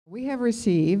We have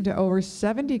received over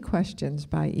 70 questions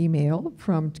by email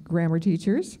from grammar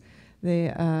teachers.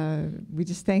 We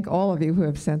just thank all of you who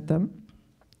have sent them.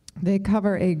 They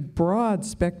cover a broad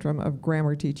spectrum of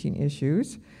grammar teaching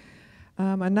issues.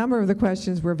 A number of the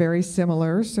questions were very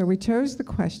similar, so we chose the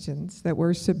questions that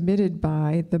were submitted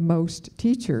by the most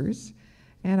teachers,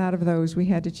 and out of those we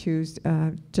had to choose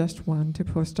just one to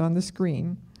post on the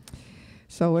screen.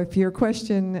 So if your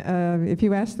question, if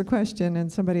you ask the question and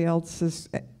somebody else's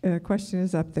question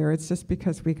is up there, it's just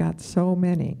because we got so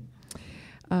many.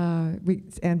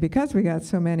 And because we got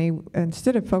so many,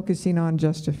 instead of focusing on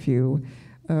just a few,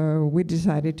 we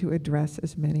decided to address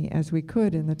as many as we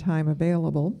could in the time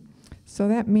available. So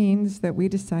that means that we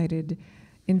decided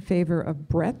in favor of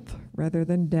breadth rather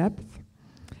than depth.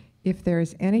 If there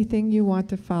is anything you want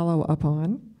to follow up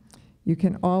on, you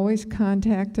can always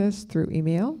contact us through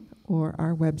email or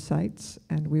our websites,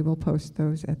 and we will post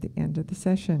those at the end of the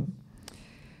session.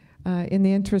 In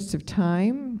the interest of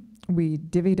time, we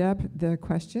divvied up the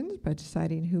questions by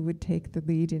deciding who would take the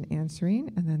lead in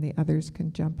answering, and then the others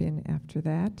can jump in after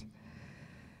that.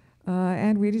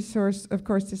 And we, of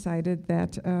course, decided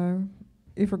that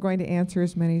if we're going to answer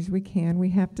as many as we can, we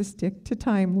have to stick to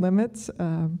time limits.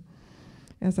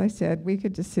 As I said, we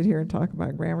could just sit here and talk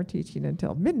about grammar teaching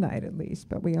until midnight at least,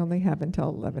 but we only have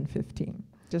until 11:15.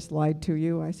 Just lied to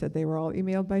you. I said they were all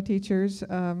emailed by teachers.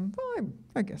 Well,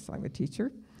 I guess I'm a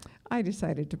teacher. I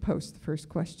decided to post the first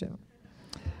question.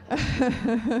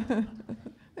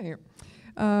 Here.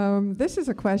 This is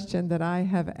a question that I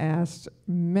have asked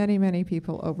many, many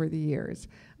people over the years.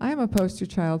 I am a poster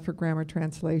child for grammar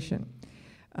translation.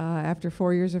 After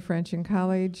 4 years of French in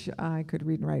college, I could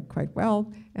read and write quite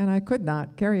well, and I could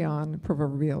not carry on,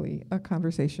 proverbially, a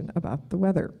conversation about the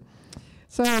weather.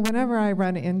 So whenever I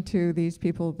run into these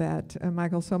people that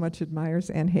Michael so much admires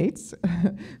and hates,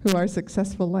 who are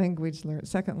successful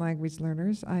second language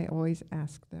learners, I always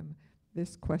ask them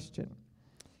this question.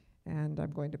 And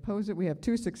I'm going to pose it. We have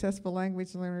two successful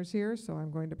language learners here, so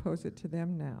I'm going to pose it to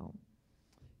them now.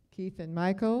 Keith and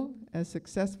Michael, as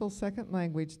successful second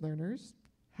language learners,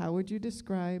 how would you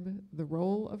describe the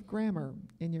role of grammar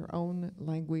in your own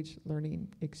language learning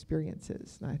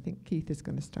experiences? And I think Keith is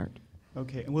going to start.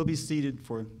 Okay, and we'll be seated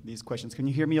for these questions. Can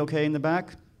you hear me okay in the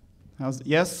back?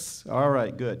 Yes? All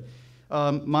right, good.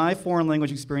 My foreign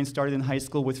language experience started in high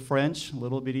school with French, a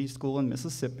little bitty school in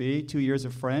Mississippi, 2 years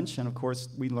of French, and of course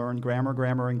we learned grammar,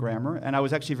 and I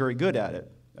was actually very good at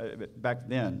it back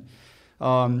then.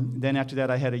 Then after that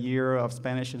I had a year of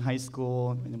Spanish in high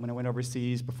school, and then when I went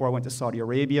overseas, before I went to Saudi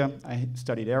Arabia, I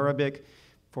studied Arabic.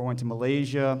 Before I went to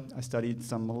Malaysia, I studied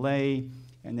some Malay.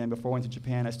 And then before I went to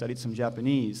Japan, I studied some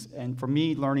Japanese. And for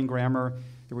me, learning grammar,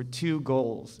 there were two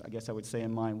goals, I guess I would say,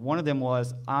 in mind. One of them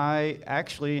was I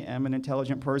actually am an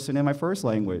intelligent person in my first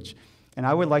language. And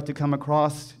I would like to come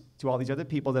across to all these other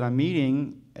people that I'm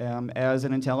meeting as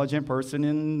an intelligent person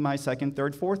in my second,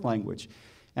 third, fourth language.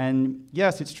 And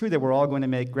yes, it's true that we're all going to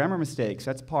make grammar mistakes.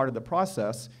 That's part of the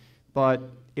process. But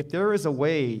if there is a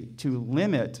way to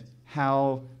limit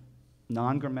how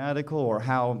non-grammatical or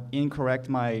how incorrect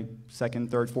my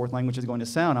second, third, fourth language is going to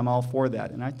sound, I'm all for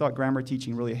that. And I thought grammar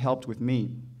teaching really helped with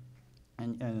me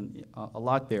and a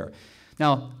lot there.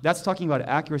 Now, that's talking about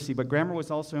accuracy, but grammar was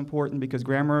also important because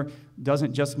grammar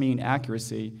doesn't just mean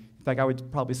accuracy. In fact, I would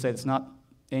probably say it's not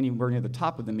anywhere near the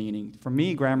top of the meaning. For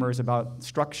me, grammar is about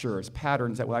structures,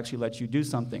 patterns that will actually let you do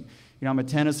something. You know, I'm a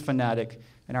tennis fanatic,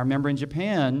 and I remember in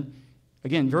Japan,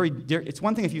 again, it's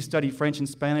one thing if you study French and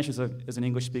Spanish as an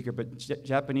English speaker, but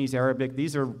Japanese, Arabic,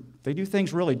 they do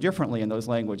things really differently in those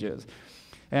languages.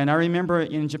 And I remember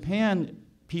in Japan,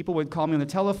 people would call me on the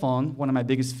telephone, one of my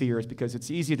biggest fears, because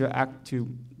it's easy to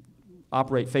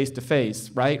operate face-to-face,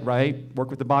 right?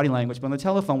 Work with the body language. But on the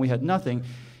telephone, we had nothing.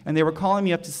 And they were calling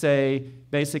me up to say,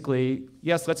 basically,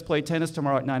 yes, let's play tennis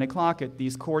tomorrow at 9 o'clock at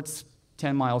these courts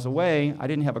 10 miles away. I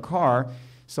didn't have a car.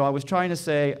 So I was trying to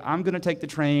say, I'm going to take the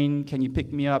train. Can you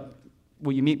pick me up?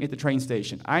 Will you meet me at the train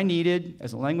station? I needed,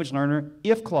 as a language learner,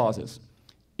 if clauses.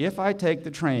 If I take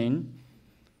the train,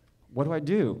 what do I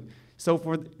do? So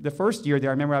for the first year there,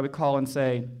 I remember I would call and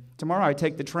say, tomorrow I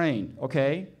take the train,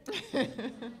 okay?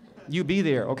 You be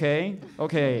there, okay?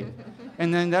 Okay.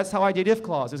 And then that's how I did if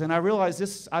clauses. And I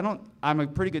realized I'm a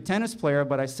pretty good tennis player,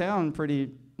 but I sound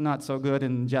pretty not so good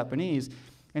in Japanese.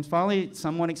 And finally,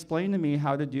 someone explained to me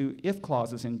how to do if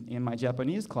clauses in my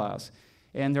Japanese class.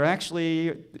 And they're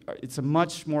actually, it's a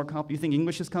much more you think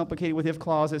English is complicated with if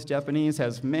clauses, Japanese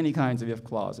has many kinds of if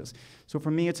clauses. So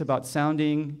for me, it's about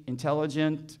sounding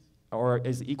intelligent or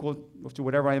is equal to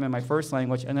whatever I am in my first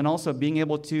language, and then also being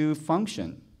able to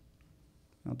function.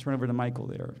 I'll turn over to Michael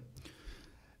there.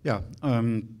 Yeah,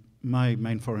 my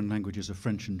main foreign languages are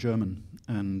French and German,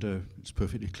 and it's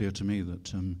perfectly clear to me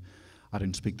that I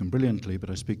don't speak them brilliantly, but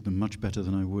I speak them much better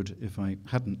than I would if I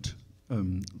hadn't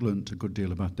learnt a good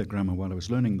deal about their grammar while I was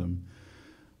learning them.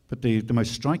 But the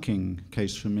most striking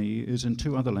case for me is in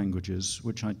two other languages,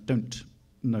 which I don't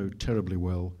know terribly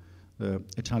well,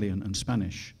 Italian and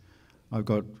Spanish. I've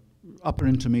got upper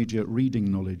intermediate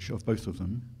reading knowledge of both of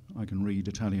them. I can read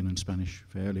Italian and Spanish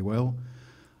fairly well.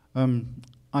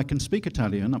 I can speak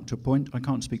Italian up to a point. I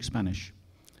can't speak Spanish.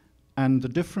 And the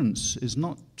difference is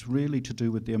not really to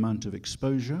do with the amount of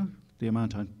exposure, the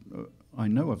amount I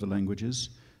know of the languages.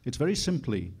 It's very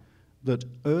simply that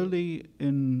early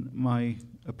in my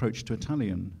approach to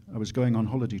Italian, I was going on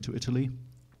holiday to Italy.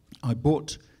 I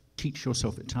bought Teach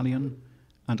Yourself Italian,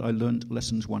 and I learned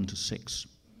lessons 1 to 6.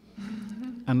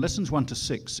 And lessons 1 to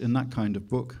 6 in that kind of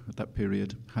book at that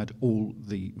period had all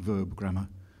the verb grammar.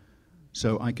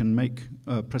 So I can make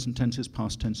present tenses,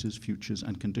 past tenses, futures,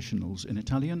 and conditionals in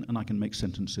Italian, and I can make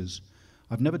sentences.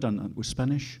 I've never done that with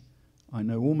Spanish. I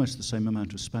know almost the same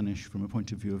amount of Spanish from a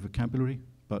point of view of vocabulary,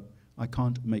 but I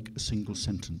can't make a single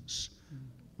sentence.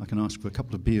 I can ask for a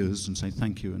couple of beers and say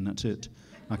thank you, and that's it.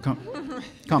 I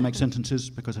can't make sentences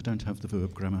because I don't have the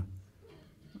verb grammar.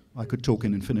 I could talk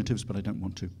in infinitives, but I don't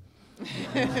want to.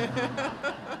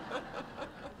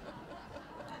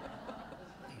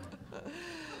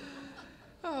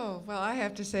 Oh, well, I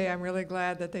have to say I'm really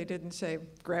glad that they didn't say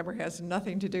grammar has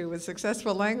nothing to do with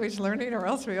successful language learning, or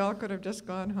else we all could have just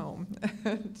gone home.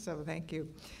 So thank you.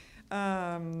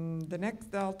 I'll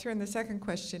turn the second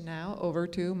question now over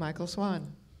to Michael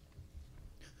Swan.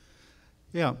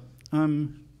 Yeah,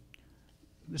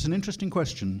 it's an interesting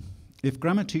question. If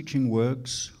grammar teaching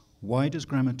works, why does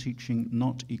grammar teaching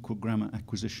not equal grammar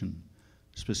acquisition?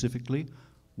 Specifically,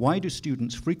 why do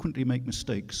students frequently make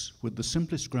mistakes with the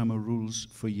simplest grammar rules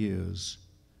for years?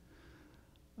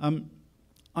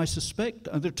 I suspect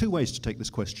there are two ways to take this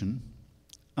question,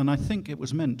 and I think it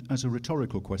was meant as a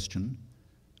rhetorical question,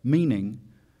 meaning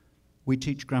we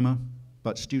teach grammar,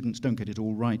 but students don't get it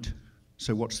all right,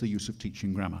 so what's the use of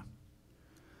teaching grammar?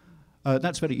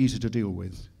 That's very easy to deal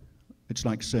with. It's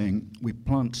like saying we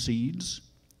plant seeds,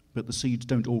 but the seeds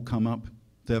don't all come up,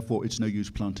 therefore it's no use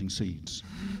planting seeds.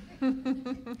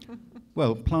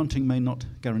 Well, planting may not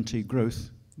guarantee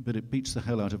growth, but it beats the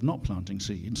hell out of not planting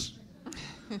seeds.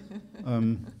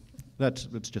 That's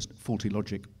just faulty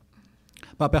logic.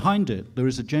 But behind it, there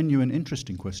is a genuine,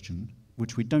 interesting question,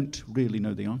 which we don't really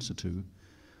know the answer to.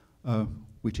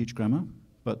 We teach grammar,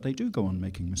 but they do go on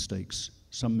making mistakes.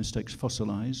 Some mistakes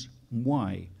fossilize.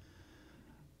 Why?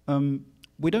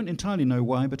 We don't entirely know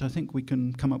why, but I think we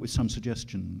can come up with some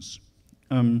suggestions.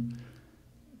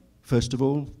 First of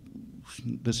all,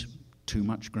 there's too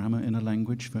much grammar in a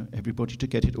language for everybody to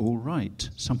get it all right.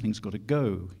 Something's got to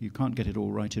go. You can't get it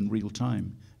all right in real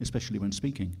time, especially when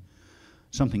speaking.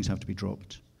 Some things have to be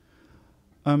dropped.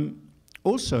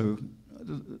 Also,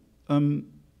 an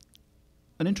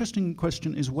interesting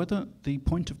question is whether the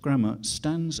point of grammar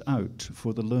stands out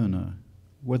for the learner,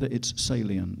 whether it's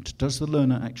salient. Does the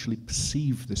learner actually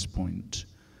perceive this point?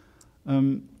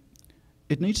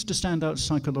 It needs to stand out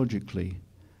psychologically,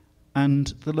 and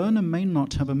the learner may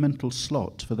not have a mental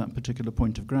slot for that particular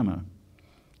point of grammar.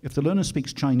 If the learner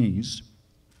speaks Chinese,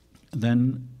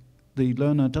 then the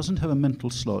learner doesn't have a mental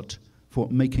slot for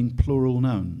making plural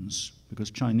nouns,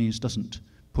 because Chinese doesn't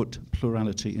put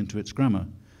plurality into its grammar.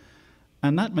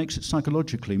 And that makes it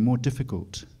psychologically more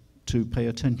difficult to pay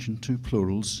attention to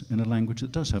plurals in a language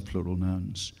that does have plural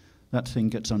nouns. That thing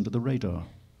gets under the radar.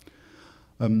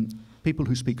 People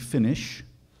who speak Finnish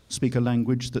speak a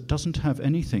language that doesn't have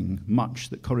anything much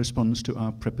that corresponds to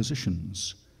our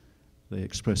prepositions. They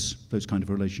express those kind of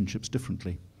relationships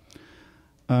differently.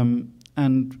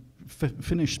 And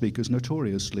Finnish speakers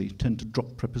notoriously tend to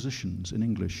drop prepositions in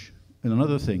English, and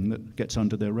another thing that gets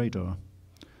under their radar.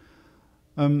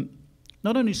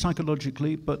 Not only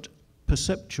psychologically, but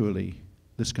perceptually,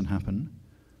 this can happen.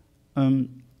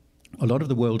 A lot of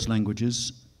the world's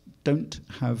languages don't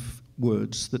have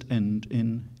words that end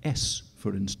in S,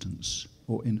 for instance,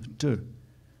 or in D.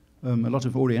 A lot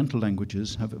of Oriental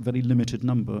languages have a very limited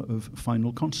number of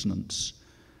final consonants.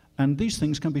 And these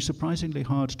things can be surprisingly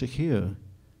hard to hear,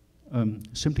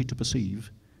 simply to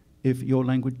perceive, if your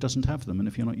language doesn't have them and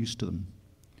if you're not used to them.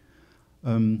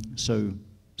 So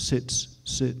sits,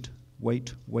 sit,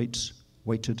 wait, waits,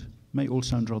 waited, may all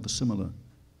sound rather similar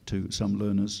to some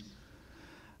learners.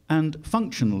 And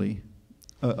functionally,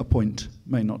 a point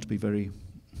may not be very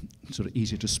sort of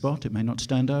easy to spot. It may not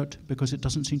stand out because it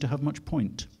doesn't seem to have much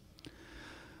point.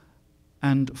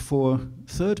 And for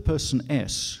third person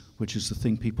S, which is the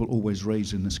thing people always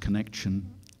raise in this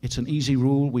connection, it's an easy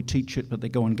rule, we teach it, but they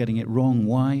go on getting it wrong.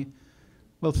 Why?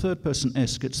 Well, third person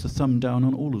S gets the thumb down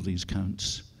on all of these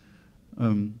counts.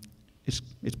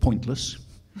 It's pointless.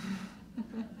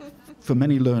 For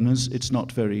many learners, it's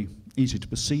not very easy to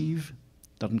perceive,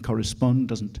 doesn't correspond,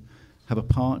 doesn't have a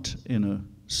part in a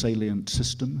salient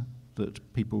system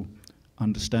that people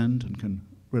understand and can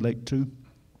relate to.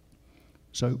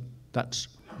 So that's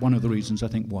one of the reasons I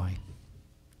think why.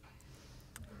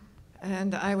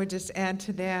 And I would just add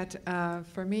to that,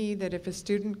 for me, that if a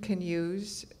student can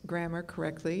use grammar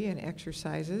correctly in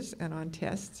exercises and on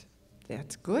tests,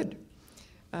 that's good.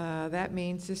 That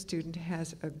means the student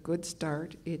has a good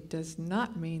start. It does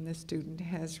not mean the student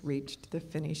has reached the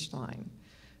finish line.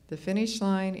 The finish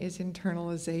line is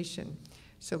internalization.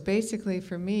 So basically,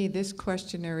 for me, this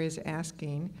questionnaire is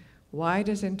asking, why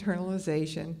does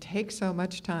internalization take so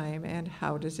much time and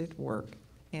how does it work?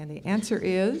 And the answer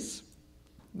is,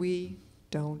 we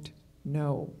don't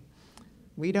know.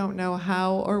 We don't know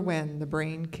how or when the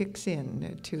brain kicks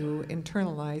in to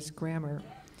internalize grammar.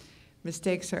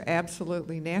 Mistakes are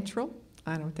absolutely natural.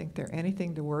 I don't think they're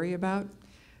anything to worry about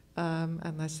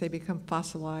unless they become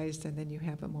fossilized, and then you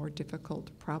have a more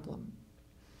difficult problem.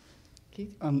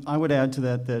 Keith? I would add to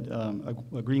that,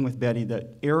 agreeing with Betty, that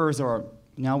errors are,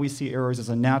 now we see errors as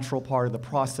a natural part of the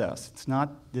process. It's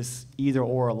not this either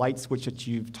or, a light switch that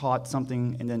you've taught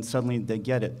something and then suddenly they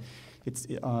get it. It's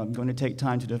going to take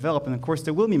time to develop, and of course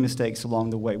there will be mistakes along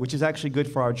the way, which is actually good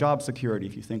for our job security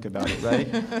if you think about it,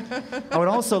 right? I would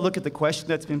also look at the question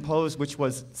that's been posed, which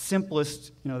was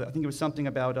simplest, I think it was something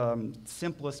about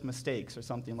simplest mistakes or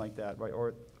something like that, right? Or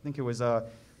I think it was the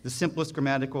simplest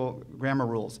grammar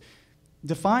rules.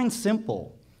 Define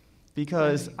simple,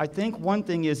 because I think one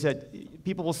thing is that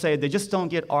people will say they just don't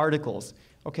get articles.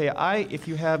 Okay, if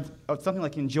you have something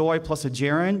like enjoy plus a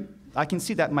gerund, I can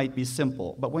see that might be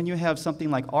simple. But when you have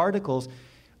something like articles,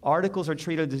 articles are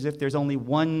treated as if there's only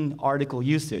one article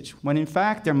usage, when in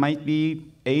fact there might be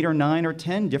 8 or 9 or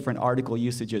 10 different article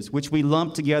usages, which we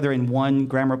lump together in one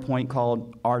grammar point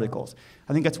called articles.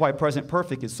 I think that's why present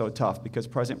perfect is so tough, because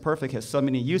present perfect has so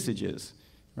many usages,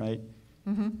 right?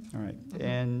 Mm-hmm. All right, mm-hmm.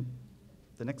 And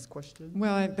the next question?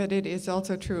 Well, but it is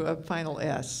also true of final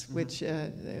S, which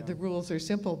the rules are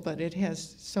simple, but it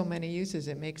has so many uses.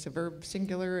 It makes a verb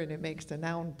singular and it makes the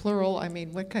noun plural. I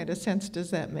mean, what kind of sense does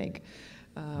that make?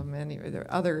 And there are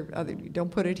other, you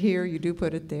don't put it here, you do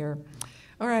put it there.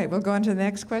 All right, we'll go on to the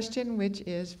next question, which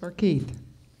is for Keith.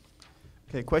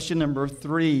 Okay, question number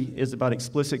 3 is about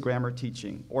explicit grammar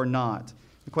teaching, or not.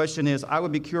 The question is, I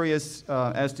would be curious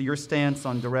as to your stance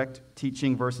on direct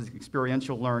teaching versus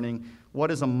experiential learning. What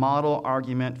is a model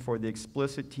argument for the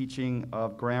explicit teaching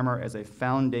of grammar as a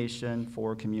foundation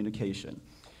for communication?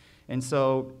 And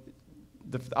so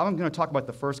I'm going to talk about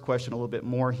the first question a little bit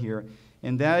more here,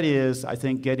 and that is, I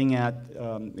think, getting at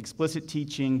explicit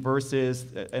teaching versus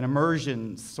an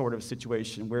immersion sort of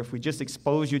situation, where if we just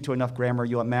expose you to enough grammar,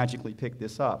 you'll magically pick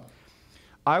this up.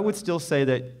 I would still say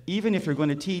that even if you're going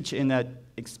to teach in that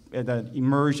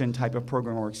immersion type of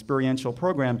program or experiential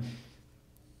program,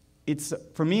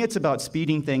 for me, it's about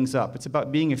speeding things up. It's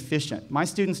about being efficient. My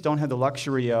students don't have the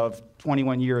luxury of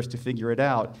 21 years to figure it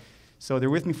out. So they're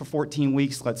with me for 14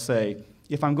 weeks, let's say.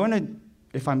 If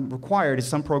I'm required, as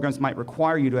some programs might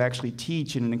require you to actually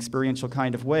teach in an experiential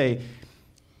kind of way,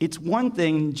 it's one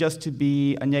thing just to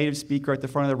be a native speaker at the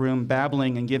front of the room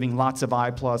babbling and giving lots of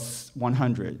I plus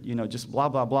 100, just blah,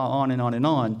 blah, blah, on and on and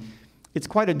on. It's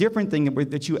quite a different thing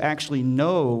that you actually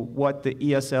know what the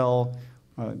ESL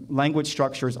language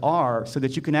structures are, so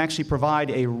that you can actually provide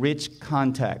a rich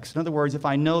context. In other words, if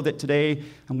I know that today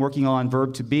I'm working on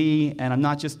verb to be, and I'm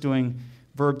not just doing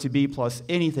verb to be plus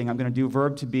anything, I'm going to do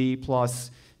verb to be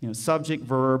plus subject,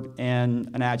 verb, and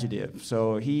an adjective.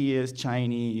 So he is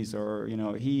Chinese, or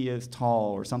he is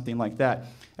tall, or something like that.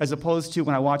 As opposed to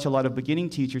when I watch a lot of beginning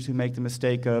teachers who make the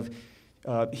mistake of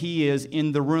he is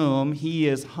in the room, he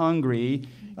is hungry,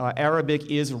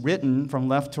 Arabic is written from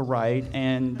left to right,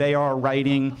 and they are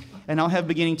writing. And I'll have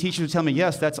beginning teachers who tell me,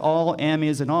 yes, that's all am,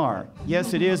 is, and are.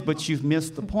 Yes, it is, but you've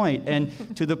missed the point.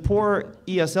 And to the poor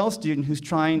ESL student who's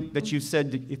trying, that you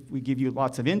said if we give you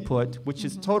lots of input, which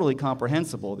is totally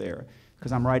comprehensible there,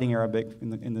 because I'm writing Arabic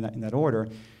in that order,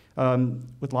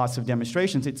 with lots of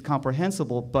demonstrations, it's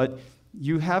comprehensible, but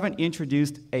you haven't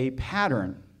introduced a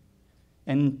pattern.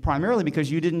 And primarily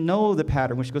because you didn't know the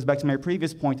pattern, which goes back to my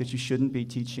previous point that you shouldn't be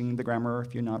teaching the grammar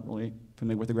if you're not really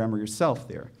familiar with the grammar yourself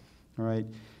there. All right.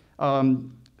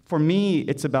 For me,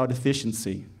 it's about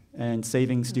efficiency and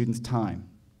saving students time.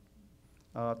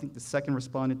 I think the second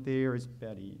respondent there is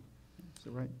Betty. Is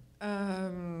that right?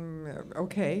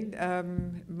 Okay.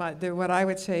 What I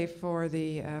would say for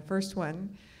the first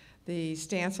one, the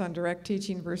stance on direct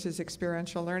teaching versus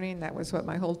experiential learning, that was what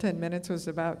my whole 10 minutes was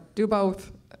about. Do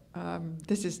both.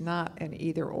 This is not an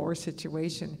either-or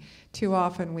situation. Too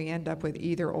often we end up with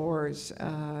either-ors,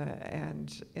 and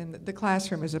the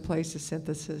classroom is a place of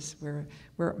synthesis where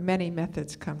many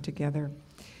methods come together.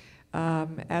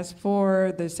 As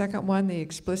for the second one, the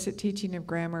explicit teaching of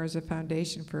grammar as a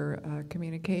foundation for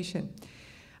communication,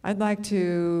 I'd like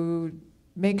to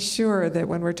make sure that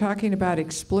when we're talking about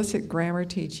explicit grammar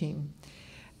teaching,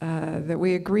 that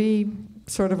we agree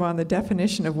sort of on the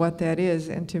definition of what that is.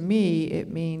 And to me, it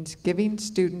means giving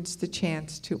students the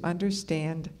chance to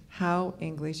understand how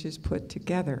English is put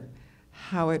together,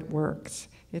 how it works.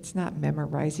 It's not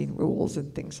memorizing rules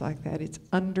and things like that. It's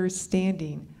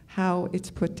understanding how it's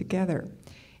put together.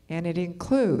 And it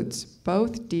includes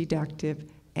both deductive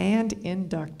and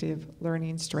inductive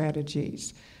learning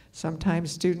strategies.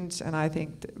 Sometimes students, and I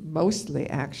think mostly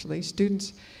actually,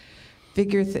 students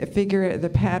figure the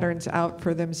patterns out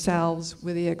for themselves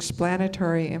with the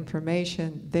explanatory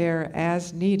information there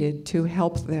as needed to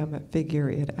help them figure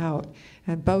it out.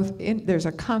 And there's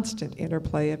a constant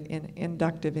interplay of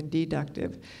inductive and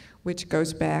deductive, which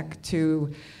goes back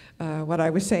to what I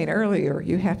was saying earlier.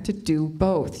 You have to do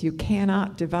both. You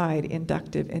cannot divide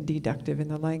inductive and deductive in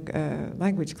the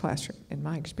language classroom, in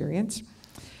my experience.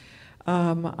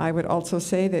 I would also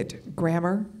say that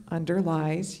grammar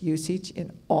underlies usage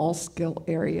in all skill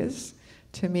areas.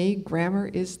 To me, grammar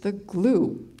is the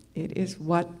glue. It is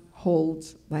what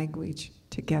holds language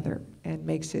together and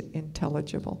makes it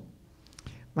intelligible.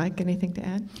 Mike, anything to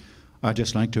add? I'd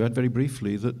just like to add very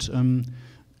briefly that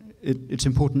it's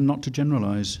important not to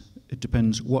generalize. It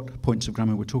depends what points of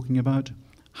grammar we're talking about,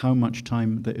 how much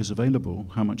time there is available,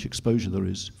 how much exposure there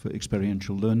is for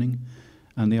experiential learning,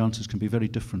 and the answers can be very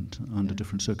different under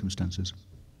different circumstances.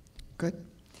 Good.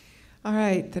 All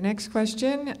right, the next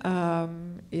question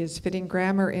is fitting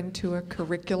grammar into a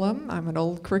curriculum. I'm an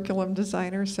old curriculum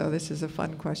designer, so this is a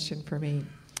fun question for me.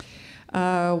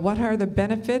 What are the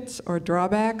benefits or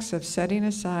drawbacks of setting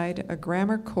aside a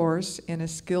grammar course in a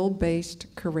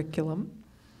skill-based curriculum?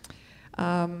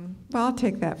 Well, I'll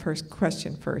take that first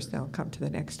question first, then I'll come to the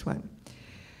next one.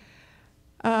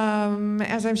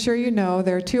 As I'm sure you know,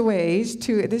 there are two ways,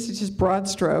 this is just broad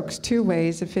strokes, two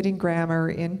ways of fitting grammar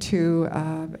into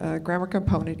a grammar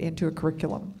component into a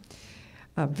curriculum.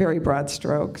 Very broad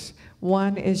strokes.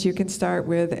 One is you can start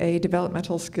with a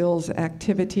developmental skills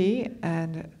activity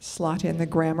and slot in the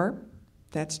grammar.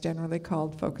 That's generally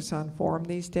called focus on form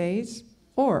these days.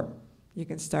 Or you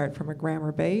can start from a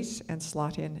grammar base and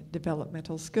slot in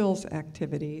developmental skills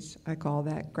activities. I call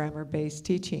that grammar-based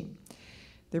teaching.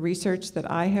 The research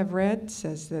that I have read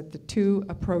says that the two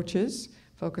approaches,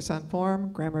 focus on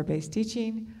form, grammar-based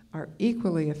teaching, are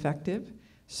equally effective,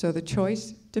 so the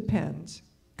choice depends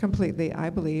completely, I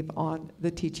believe, on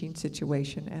the teaching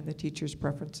situation and the teacher's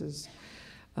preferences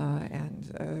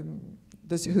and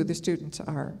who the students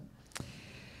are.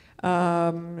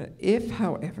 If,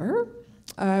 however,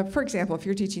 for example, if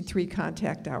you're teaching 3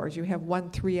 contact hours, you have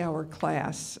 1 3-hour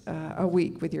class a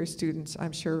week with your students,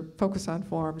 I'm sure focus on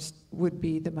forms would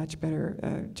be the much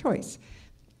better choice.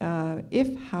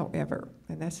 If, however,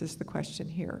 and this is the question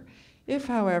here, if,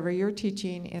 however, you're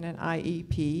teaching in an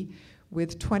IEP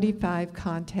with 25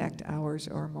 contact hours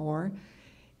or more,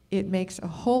 it makes a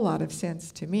whole lot of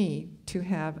sense to me to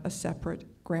have a separate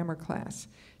grammar class,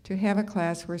 to have a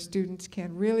class where students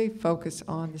can really focus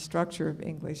on the structure of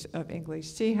English,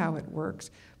 see how it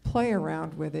works, play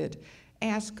around with it,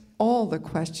 ask all the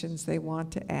questions they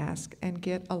want to ask, and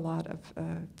get a lot of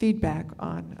feedback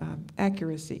on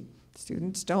accuracy.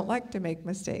 Students don't like to make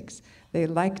mistakes. They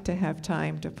like to have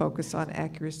time to focus on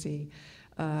accuracy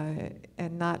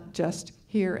and not just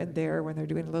here and there when they're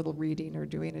doing a little reading or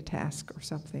doing a task or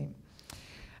something.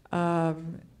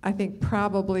 I think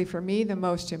probably for me the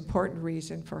most important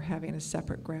reason for having a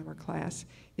separate grammar class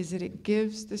is that it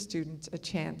gives the students a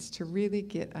chance to really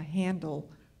get a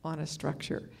handle on a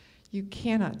structure. You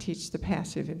cannot teach the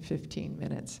passive in 15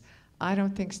 minutes. I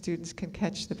don't think students can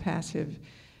catch the passive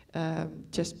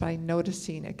just by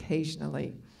noticing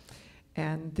occasionally.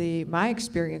 And my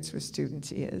experience with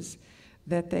students is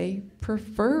that they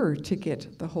prefer to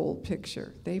get the whole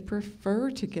picture. They prefer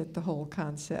to get the whole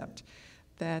concept.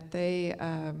 That they,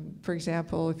 for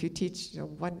example, if you teach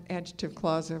one adjective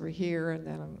clause over here and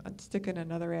then I'm sticking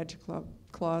another adjective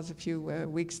clause a few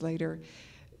weeks later,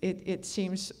 it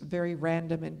seems very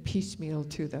random and piecemeal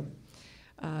to them.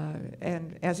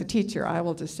 And as a teacher, I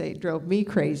will just say it drove me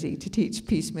crazy to teach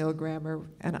piecemeal grammar,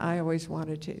 and I always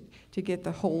wanted to get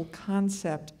the whole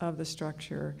concept of the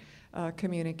structure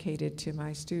communicated to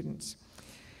my students.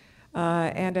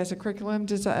 And as a curriculum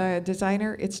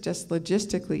designer, it's just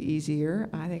logistically easier.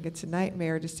 I think it's a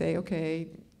nightmare to say, okay,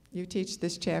 you teach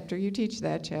this chapter, you teach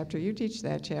that chapter, you teach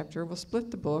that chapter, we'll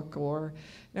split the book, or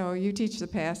no, you teach the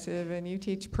passive and you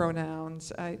teach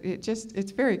pronouns.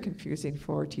 It's very confusing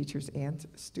for teachers and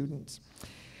students.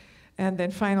 And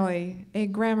then finally, a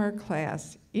grammar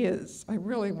class is, I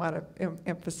really want to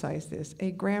emphasize this,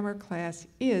 a grammar class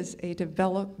is a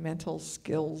developmental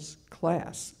skills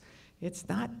class. It's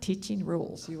not teaching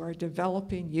rules. You are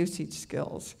developing usage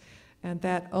skills, and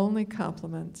that only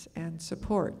complements and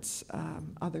supports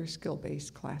other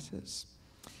skill-based classes.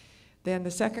 Then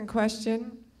the second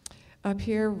question up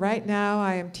here, right now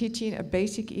I am teaching a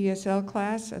basic ESL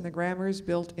class, and the grammar is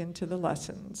built into the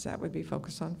lessons. That would be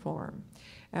focus on form.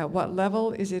 At what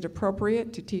level is it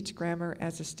appropriate to teach grammar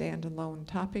as a standalone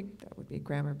topic? That would be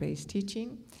grammar-based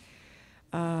teaching.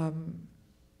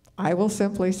 I will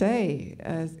simply say,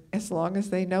 as long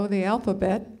as they know the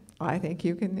alphabet, I think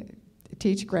you can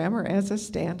teach grammar as a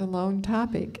standalone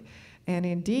topic. And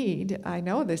indeed, I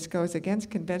know this goes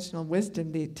against conventional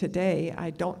wisdom today. I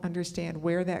don't understand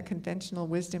where that conventional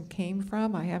wisdom came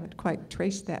from. I haven't quite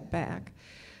traced that back.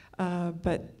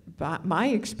 But my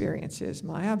experience is,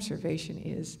 my observation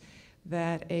is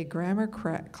that a grammar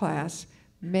class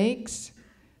makes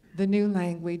the new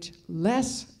language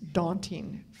less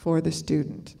daunting for the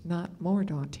student, not more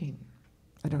daunting.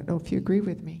 I don't know if you agree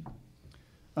with me.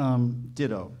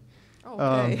 Ditto.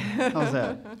 Okay. How's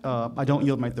that? I don't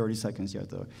yield my 30 seconds yet,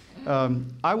 though.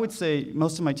 I would say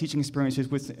most of my teaching experience is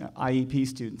with IEP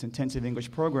students, intensive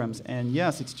English programs, and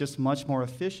yes, it's just much more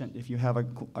efficient if you have a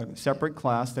separate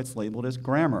class that's labeled as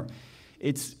grammar.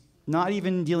 It's not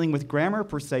even dealing with grammar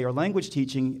per se or language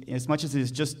teaching as much as it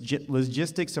is just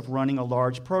logistics of running a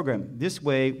large program. This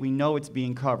way, we know it's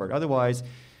being covered. Otherwise,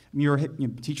 your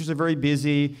teachers are very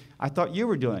busy. I thought you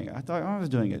were doing it. I thought I was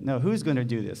doing it. No, who's going to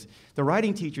do this? The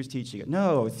writing teacher's teaching it.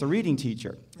 No, it's the reading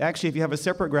teacher. Actually, if you have a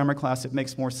separate grammar class, it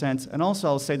makes more sense. And also,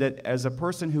 I'll say that as a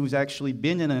person who's actually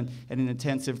been in an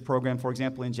intensive program, for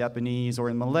example, in Japanese or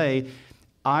in Malay,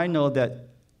 I know that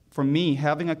for me,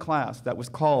 having a class that was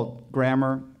called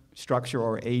grammar, structure,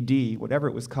 or AD, whatever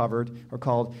it was covered or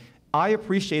called, I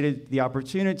appreciated the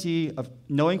opportunity of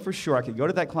knowing for sure I could go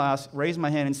to that class, raise my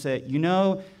hand and say, you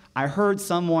know, I heard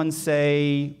someone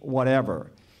say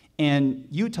whatever, and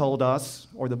you told us,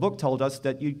 or the book told us,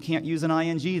 that you can't use an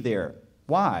ing there.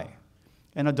 Why?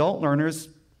 And adult learners,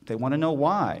 they want to know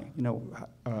why,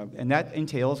 and that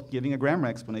entails giving a grammar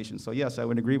explanation. So yes, I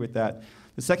would agree with that.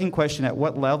 The second question, at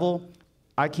what level?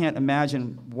 I can't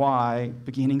imagine why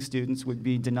beginning students would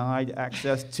be denied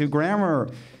access to grammar.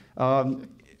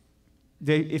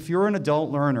 If you're an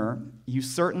adult learner, you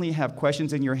certainly have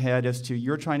questions in your head as to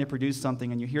you're trying to produce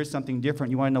something and you hear something different.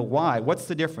 You want to know why. What's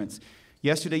the difference?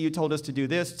 Yesterday you told us to do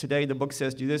this. Today the book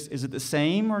says do this. Is it the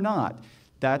same or not?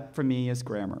 That, for me, is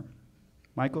grammar.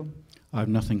 Michael? I have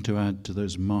nothing to add to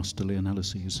those masterly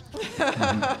analyses.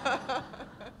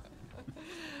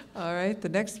 All right, the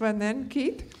next one then,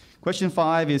 Keith? Question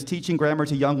 5 is teaching grammar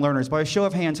to young learners. By a show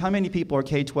of hands, how many people are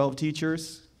K-12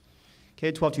 teachers?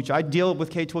 K-12 teacher. I deal with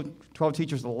K-12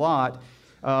 teachers a lot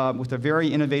with a very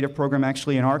innovative program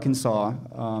actually in Arkansas,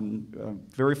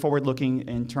 very forward-looking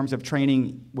in terms of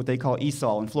training what they call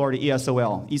ESOL, in Florida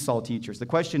ESOL, ESOL teachers. The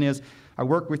question is, I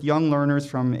work with young learners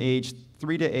from age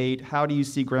 3 to 8. How do you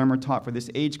see grammar taught for this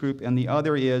age group? And the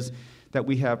other is that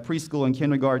we have preschool and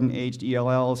kindergarten aged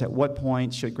ELLs. At what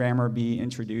point should grammar be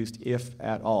introduced, if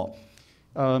at all?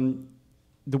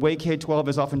 The way K-12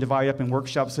 is often divided up in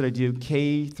workshops that I do,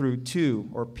 K through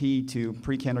 2, or P2,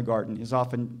 pre-kindergarten, is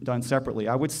often done separately.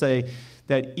 I would say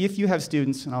that if you have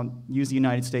students, and I'll use the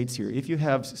United States here, if you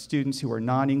have students who are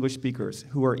non-English speakers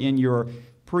who are in your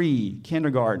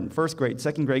pre-kindergarten, first grade,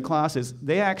 second grade classes,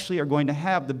 they actually are going to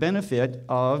have the benefit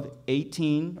of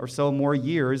 18 or so more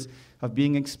years of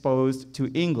being exposed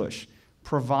to English,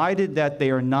 provided that they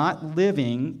are not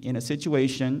living in a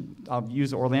situation, I'll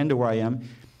use Orlando where I am,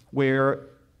 where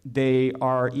they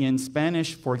are in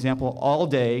Spanish, for example, all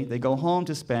day. They go home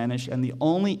to Spanish, and the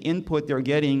only input they're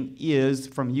getting is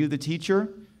from you, the teacher,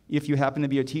 if you happen to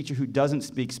be a teacher who doesn't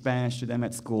speak Spanish to them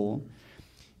at school.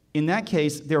 In that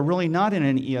case, they're really not in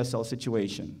an ESL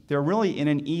situation. They're really in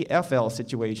an EFL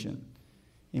situation.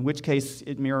 in which case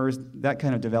it mirrors that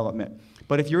kind of development.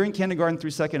 But if you're in kindergarten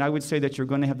through second, I would say that you're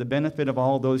going to have the benefit of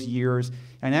all those years.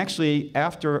 And actually,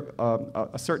 after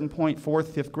a certain point,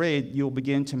 fourth, fifth grade, you'll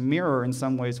begin to mirror in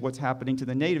some ways what's happening to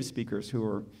the native speakers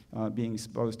who are being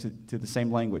exposed to the same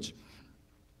language.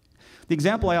 The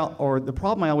example or the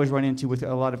problem I always run into with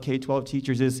a lot of K-12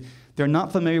 teachers is they're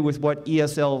not familiar with what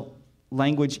ESL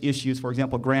language issues, for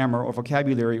example, grammar or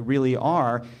vocabulary, really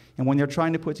are. And when they're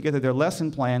trying to put together their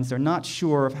lesson plans, they're not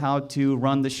sure of how to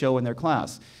run the show in their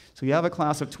class. So you have a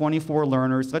class of 24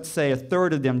 learners. Let's say a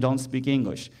third of them don't speak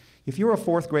English. If you're a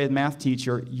fourth grade math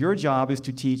teacher, your job is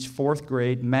to teach fourth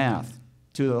grade math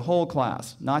to the whole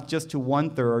class, not just to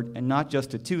 1/3 and not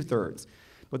just to 2/3.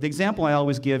 But the example I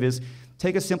always give is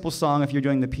take a simple song if you're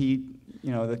doing the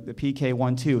PK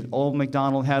 1-2. Old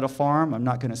MacDonald had a farm. I'm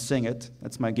not going to sing it.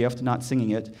 That's my gift, not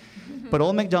singing it. But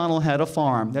Old MacDonald had a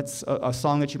farm. That's a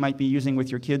song that you might be using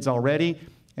with your kids already.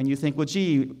 And you think, well,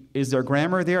 gee, is there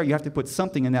grammar there? You have to put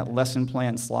something in that lesson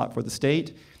plan slot for the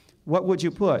state. What would you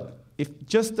put? If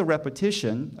just the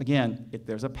repetition, again, if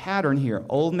there's a pattern here,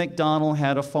 Old MacDonald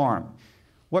had a farm.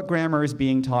 What grammar is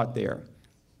being taught there?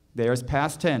 There's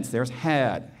past tense, there's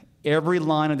had. Every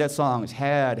line of that song is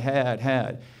had.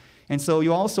 And so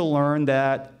you also learn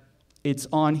that it's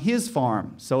on his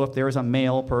farm. So if there's a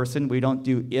male person, we don't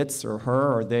do its or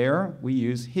her or their, we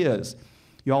use his.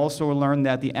 You also learn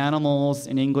that the animals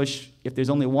in English, if there's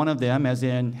only one of them, as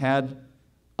in had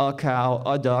a cow,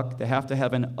 a duck, they have to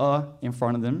have an in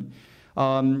front of them.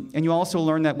 And you also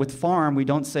learn that with farm, we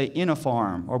don't say in a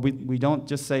farm, or we don't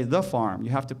just say the farm.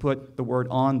 You have to put the word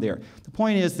on there. The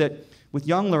point is that with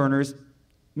young learners,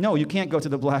 no, you can't go to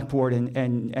the blackboard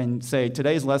and say,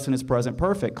 today's lesson is present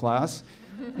perfect, class.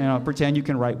 Pretend you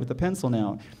can write with a pencil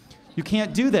now. You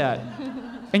can't do that.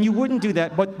 And you wouldn't do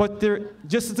that, but they're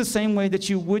just the same way that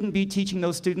you wouldn't be teaching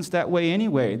those students that way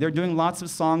anyway. They're doing lots of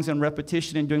songs and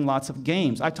repetition and doing lots of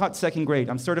games. I taught second grade.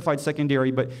 I'm certified secondary,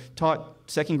 but taught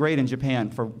second grade in Japan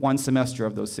for one semester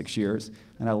of those 6 years,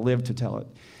 and I lived to tell it.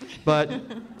 But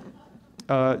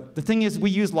the thing is, we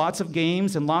use lots of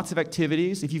games and lots of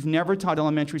activities. If you've never taught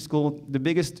elementary school, the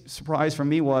biggest surprise for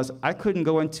me was I couldn't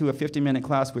go into a 50-minute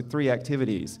class with 3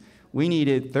 activities. We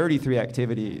needed 33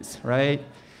 activities, right?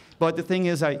 But the thing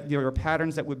is, there are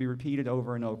patterns that would be repeated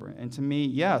over and over. And to me,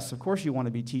 yes, of course you want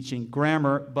to be teaching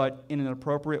grammar, but in an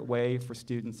appropriate way for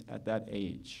students at that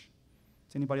age.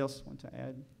 Does anybody else want to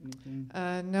add anything?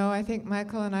 No, I think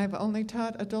Michael and I have only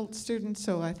taught adult students,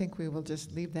 so I think we will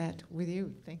just leave that with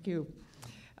you. Thank you.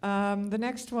 The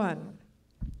next one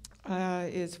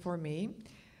is for me.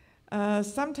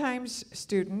 Sometimes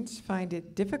students find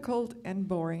it difficult and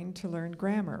boring to learn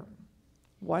grammar.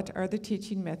 What are the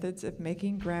teaching methods of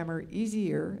making grammar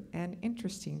easier and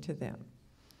interesting to them?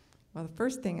 Well, the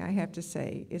first thing I have to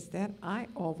say is that I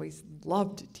always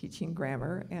loved teaching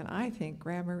grammar, and I think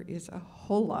grammar is a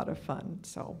whole lot of fun,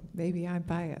 so maybe I'm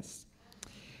biased.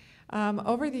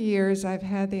 Over the years, I've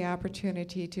had the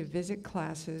opportunity to visit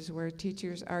classes where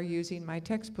teachers are using my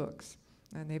textbooks,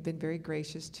 and they've been very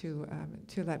gracious to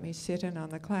let me sit in on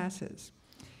the classes.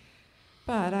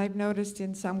 But I've noticed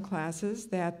in some classes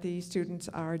that the students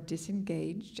are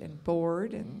disengaged and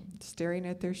bored and staring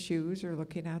at their shoes or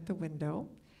looking out the window,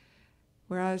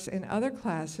 whereas in other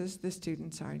classes, the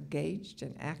students are engaged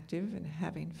and active and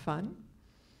having fun,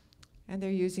 and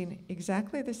they're using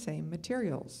exactly the same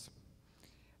materials,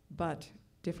 but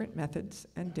different methods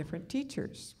and different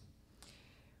teachers.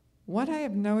 What I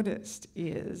have noticed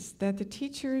is that the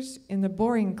teachers in the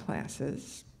boring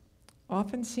classes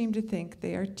often seem to think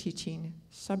they are teaching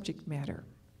subject matter.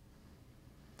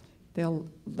 They'll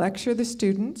lecture the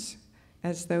students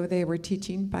as though they were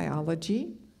teaching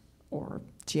biology or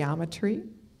geometry.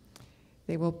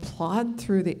 They will plod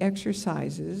through the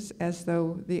exercises as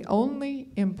though the only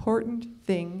important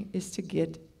thing is to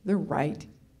get the right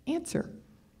answer.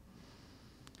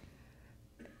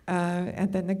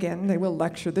 And then again, they will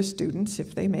lecture the students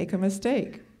if they make a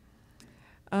mistake.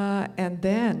 And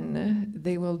then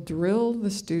they will drill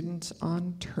the students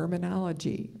on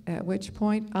terminology, at which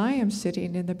point I am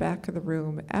sitting in the back of the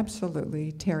room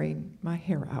absolutely tearing my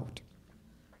hair out.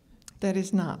 That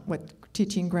is not what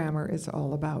teaching grammar is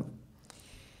all about.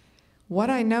 What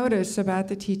I notice about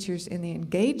the teachers in the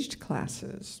engaged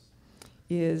classes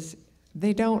is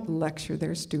they don't lecture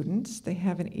their students. They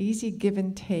have an easy give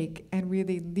and take and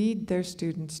really lead their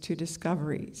students to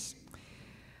discoveries.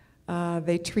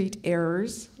 They treat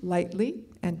errors lightly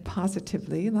and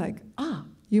positively, like,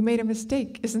 you made a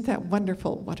mistake. Isn't that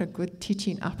wonderful? What a good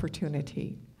teaching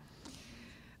opportunity.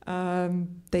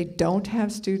 They don't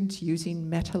have students using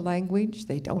meta-language.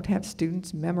 They don't have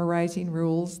students memorizing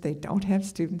rules. They don't have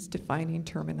students defining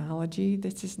terminology.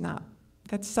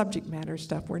 That's subject matter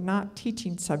stuff. We're not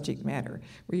teaching subject matter.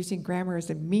 We're using grammar as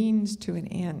a means to an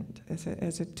end,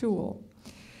 as a tool.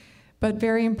 But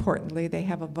very importantly, they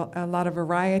have a lot of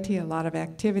variety, a lot of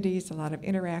activities, a lot of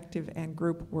interactive and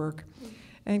group work.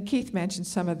 And Keith mentioned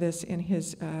some of this in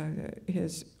his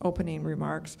opening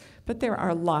remarks, but there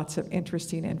are lots of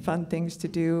interesting and fun things to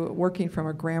do working from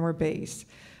a grammar base,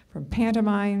 from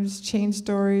pantomimes, chain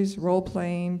stories,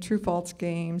 role-playing, true-false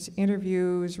games,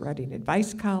 interviews, writing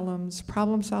advice columns,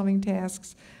 problem-solving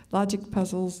tasks, logic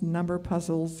puzzles, number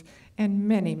puzzles, and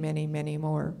many, many, many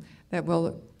more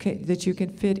that you can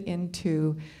fit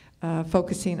into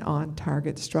focusing on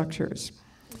target structures.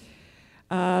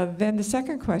 Then the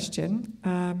second question,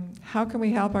 how can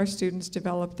we help our students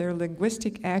develop their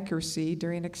linguistic accuracy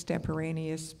during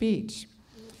extemporaneous speech?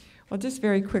 Well, just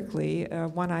very quickly,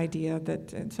 one idea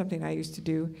and something I used to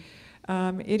do,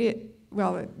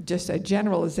 just a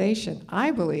generalization,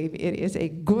 I believe it is a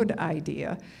good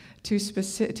idea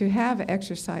to have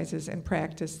exercises and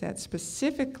practice that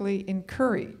specifically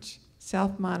encourage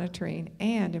self-monitoring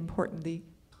and, importantly,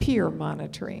 peer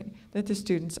monitoring, that the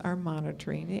students are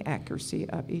monitoring the accuracy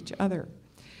of each other.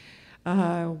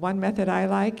 One method I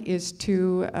like is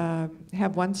to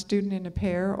have one student in a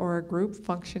pair or a group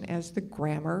function as the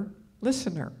grammar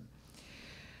listener,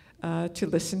 to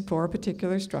listen for a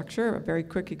particular structure. A very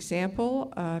quick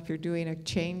example, if you're doing a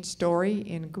chain story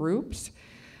in groups,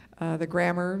 the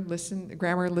grammar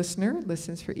listener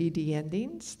listens for ED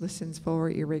endings, listens for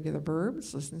irregular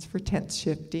verbs, listens for tense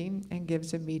shifting, and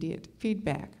gives immediate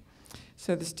feedback.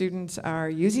 So the students are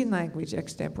using language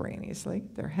extemporaneously,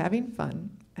 they're having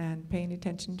fun, and paying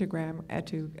attention to grammar,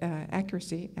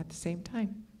 accuracy at the same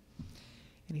time.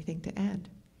 Anything to add?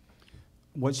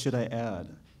 What should I add?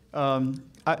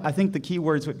 I think the key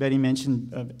words what Betty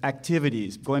mentioned,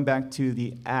 activities, going back to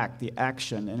the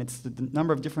action, and it's the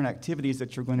number of different activities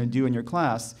that you're going to do in your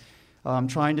class.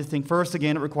 Trying to think, first,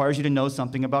 again, it requires you to know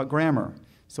something about grammar.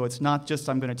 So it's not just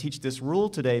I'm going to teach this rule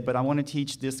today, but I want to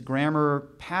teach this grammar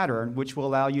pattern, which will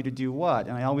allow you to do what?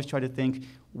 And I always try to think,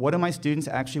 what do my students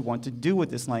actually want to do with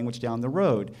this language down the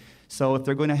road? So if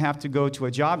they're going to have to go to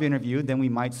a job interview, then we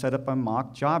might set up a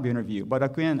mock job interview. But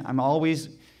again, I'm always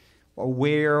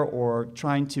aware or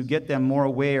trying to get them more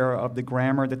aware of the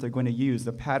grammar that they're going to use,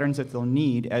 the patterns that they'll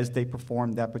need as they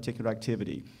perform that particular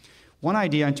activity. One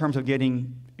idea in terms of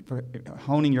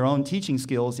honing your own teaching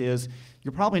skills is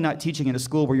you're probably not teaching in a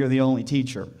school where you're the only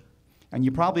teacher. And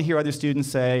you probably hear other students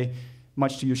say,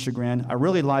 much to your chagrin, I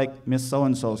really like Miss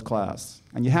So-and-so's class.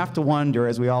 And you have to wonder,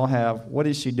 as we all have, what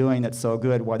is she doing that's so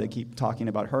good? Why they keep talking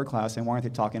about her class and why aren't they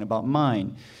talking about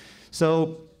mine?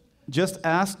 So just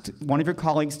ask one of your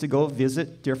colleagues to go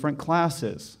visit different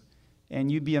classes.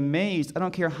 And you'd be amazed. I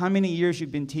don't care how many years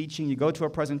you've been teaching. You go to a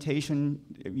presentation.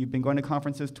 You've been going to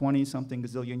conferences 20-something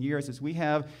gazillion years, as we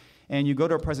have. And you go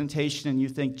to a presentation and you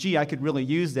think, gee, I could really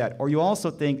use that. Or you also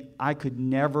think, I could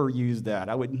never use that.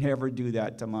 I would never do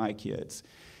that to my kids.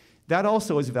 That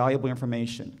also is valuable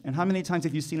information. And how many times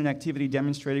have you seen an activity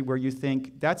demonstrated where you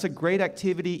think, that's a great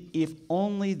activity if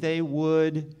only they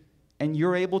would, and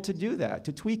you're able to do that,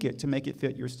 to tweak it, to make it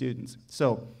fit your students.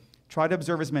 So try to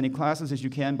observe as many classes as you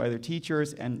can by their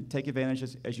teachers and take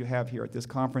advantage, as you have here at this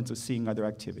conference, of seeing other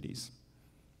activities.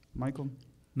 Michael?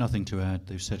 Nothing to add.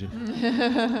 They've said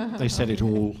it. They said it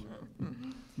all.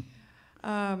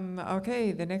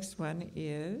 Okay, the next one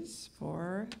is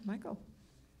for Michael.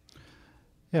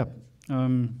 Yeah.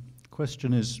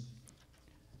 Question is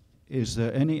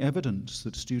there any evidence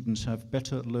that students have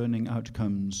better learning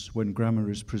outcomes when grammar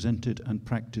is presented and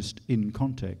practiced in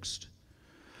context?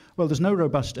 Well, there's no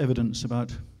robust evidence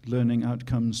about learning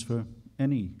outcomes for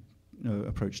any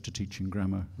approach to teaching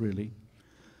grammar, really.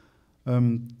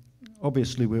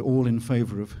 Obviously, we're all in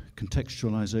favor of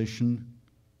contextualization,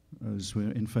 as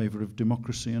we're in favor of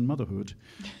democracy and motherhood.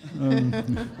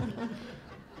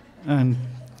 And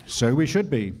so we should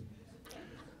be.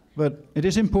 But it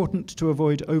is important to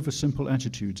avoid oversimple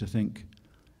attitudes, I think.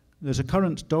 There's a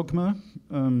current dogma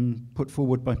put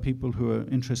forward by people who are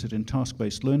interested in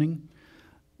task-based learning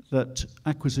that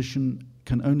acquisition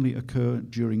can only occur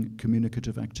during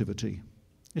communicative activity.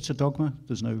 It's a dogma,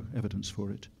 there's no evidence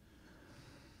for it.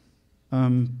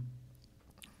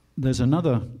 There's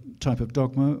another type of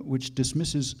dogma which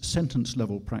dismisses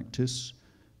sentence-level practice,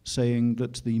 saying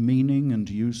that the meaning and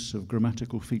use of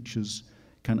grammatical features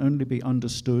can only be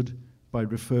understood by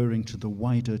referring to the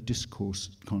wider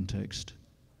discourse context.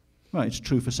 Well, it's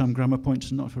true for some grammar points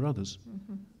and not for others.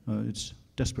 Mm-hmm. It's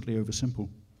desperately oversimple.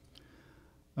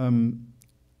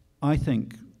 I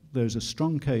think there's a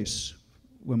strong case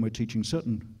when we're teaching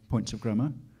certain points of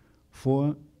grammar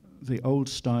for the old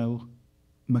style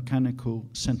mechanical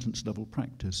sentence level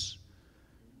practice.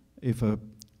 If a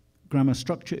grammar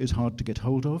structure is hard to get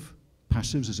hold of,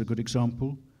 passives is a good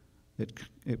example.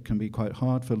 It can be quite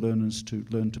hard for learners to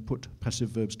learn to put passive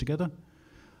verbs together.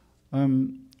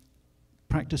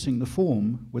 Practicing the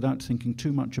form without thinking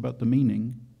too much about the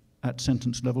meaning at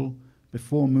sentence level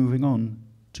before moving on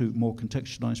to more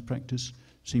contextualized practice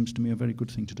seems to me a very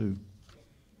good thing to do.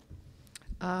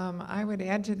 I would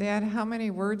add to that, how many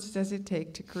words does it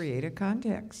take to create a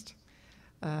context?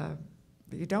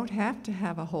 You don't have to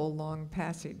have a whole long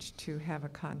passage to have a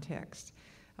context.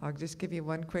 I'll just give you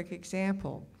one quick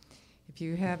example. If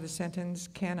you have the sentence,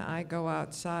 can I go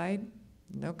outside?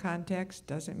 No context,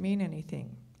 doesn't mean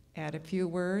anything. Add a few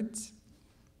words.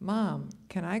 Mom,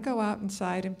 can I go out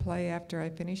inside and play after I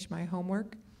finish my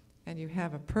homework? And you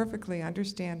have a perfectly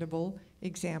understandable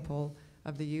example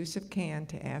of the use of can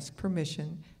to ask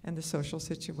permission and the social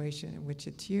situation in which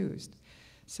it's used.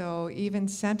 So even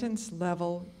sentence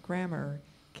level grammar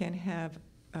can have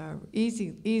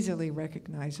easily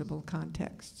recognizable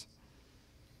contexts.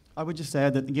 I would just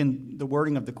add that, again, the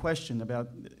wording of the question about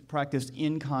practice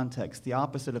in context, the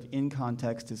opposite of in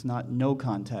context is not no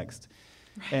context.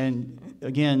 Right. And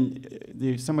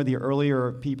again, some of the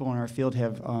earlier people in our field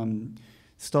have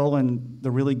stolen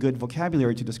the really good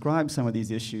vocabulary to describe some of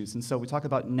these issues. And so we talk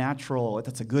about natural,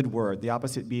 that's a good word, the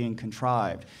opposite being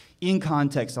contrived. In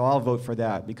context, so I'll vote for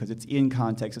that because it's in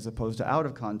context as opposed to out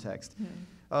of context.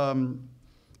 Mm.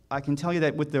 I can tell you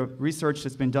that with the research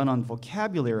that's been done on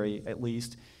vocabulary, at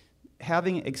least,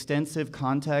 having extensive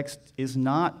context is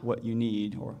not what you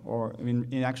need, or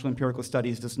in actual empirical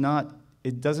studies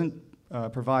doesn't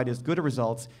provide as good a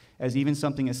results as even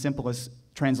something as simple as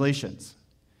translations.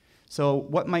 So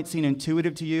what might seem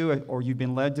intuitive to you, or you've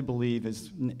been led to believe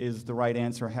is the right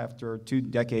answer after 2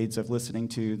 decades of listening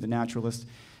to the naturalists,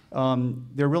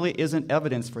 there really isn't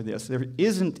evidence for this.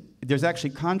 There's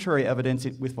actually contrary evidence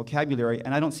with vocabulary,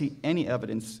 and I don't see any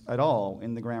evidence at all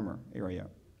in the grammar area.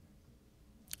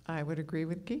 I would agree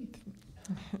with Keith.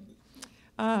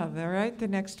 All right, the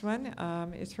next one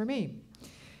is for me.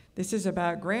 This is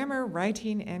about grammar,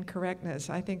 writing, and correctness.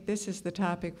 I think this is the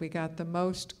topic we got the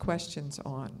most questions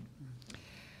on.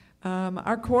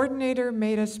 Our coordinator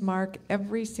made us mark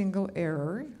every single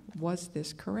error. Was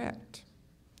this correct?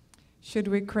 Should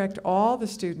we correct all the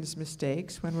students'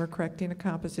 mistakes when we're correcting a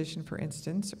composition, for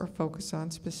instance, or focus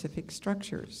on specific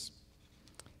structures?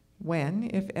 When,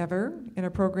 if ever, in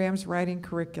a program's writing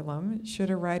curriculum,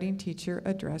 should a writing teacher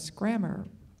address grammar?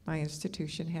 My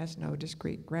institution has no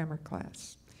discrete grammar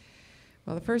class.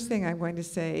 Well, the first thing I'm going to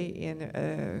say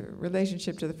in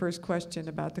relationship to the first question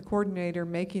about the coordinator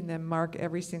making them mark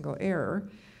every single error,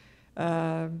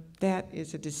 that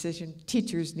is a decision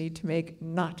teachers need to make,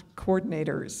 not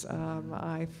coordinators.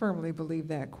 I firmly believe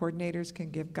that coordinators can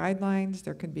give guidelines,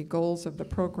 there can be goals of the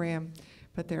program,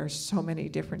 but there are so many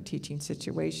different teaching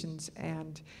situations,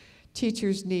 and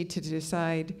teachers need to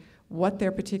decide what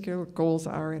their particular goals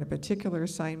are in a particular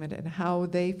assignment and how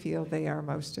they feel they are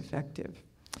most effective.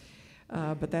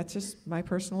 But that's just my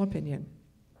personal opinion.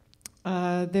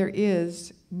 There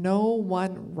is no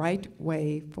one right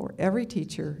way for every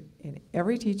teacher in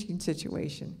every teaching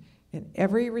situation, in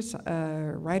every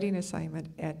writing assignment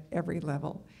at every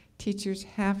level. Teachers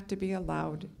have to be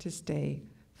allowed to stay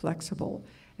flexible.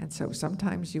 And so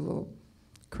sometimes you will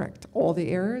correct all the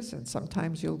errors, and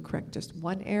sometimes you'll correct just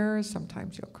one error,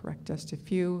 sometimes you'll correct just a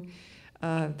few.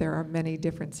 There are many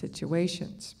different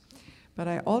situations. But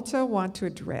I also want to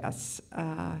address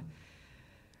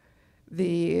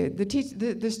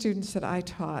the students that I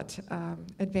taught,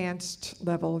 advanced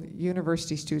level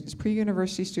university students,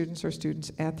 pre-university students, or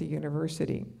students at the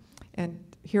university. And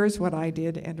here's what I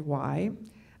did and why.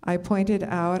 I pointed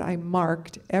out, I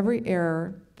marked every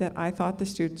error that I thought the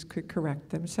students could correct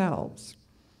themselves.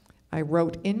 I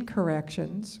wrote in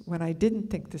corrections when I didn't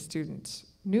think the students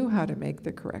knew how to make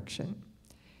the correction.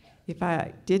 If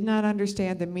I did not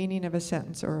understand the meaning of a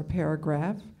sentence or a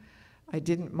paragraph, I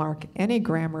didn't mark any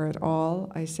grammar at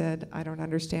all. I said, I don't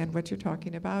understand what you're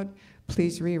talking about.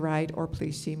 Please rewrite, or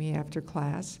please see me after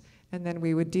class. And then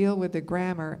we would deal with the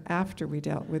grammar after we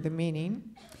dealt with the meaning.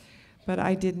 But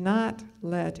I did not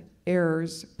let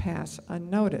errors pass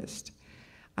unnoticed.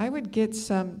 I would get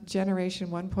some Generation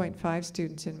 1.5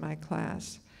 students in my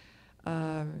class,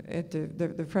 at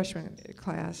the freshman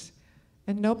class,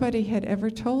 and nobody had ever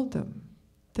told them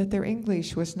that their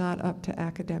English was not up to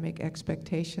academic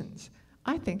expectations.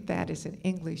 I think that is an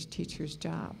English teacher's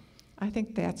job. I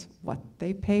think that's what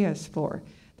they pay us for.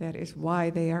 That is why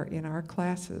they are in our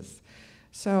classes.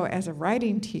 So as a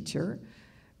writing teacher,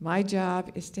 my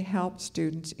job is to help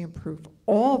students improve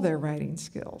all their writing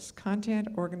skills, content,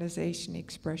 organization,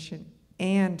 expression,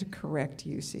 and correct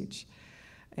usage.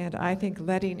 And I think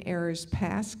letting errors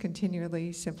pass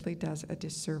continually simply does a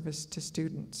disservice to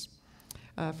students.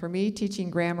 For me, teaching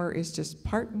grammar is just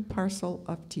part and parcel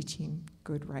of teaching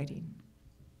good writing.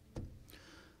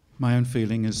 My own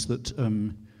feeling is that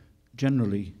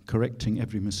generally correcting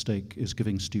every mistake is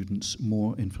giving students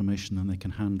more information than they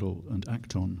can handle and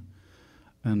act on.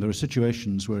 And there are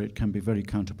situations where it can be very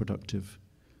counterproductive.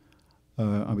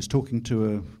 I was talking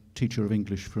to a teacher of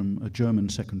English from a German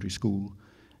secondary school.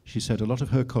 She said a lot of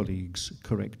her colleagues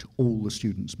correct all the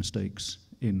students' mistakes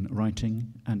in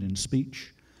writing and in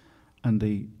speech, and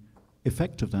the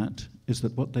effect of that is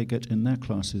that what they get in their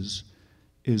classes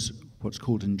is what's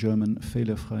called in German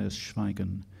fehlerfreies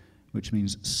Schweigen, which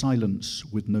means silence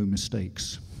with no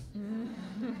mistakes.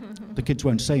 The kids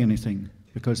won't say anything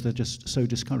because they're just so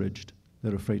discouraged.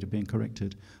 They're afraid of being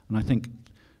corrected. And I think,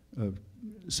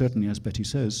 certainly as Betty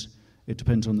says, it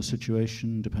depends on the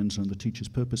situation, depends on the teacher's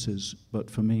purposes, but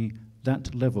for me,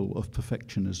 that level of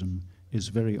perfectionism is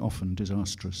very often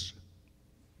disastrous.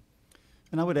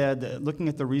 And I would add that looking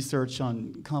at the research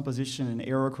on composition and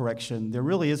error correction, there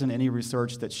really isn't any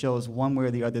research that shows one way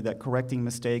or the other that correcting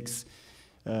mistakes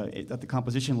at the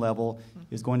composition level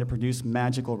is going to produce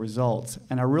magical results.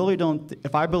 And I really don't,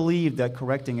 if I believe that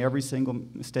correcting every single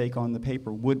mistake on the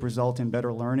paper would result in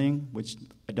better learning, which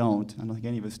I don't think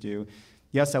any of us do,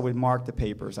 yes, I would mark the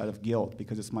papers out of guilt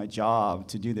because it's my job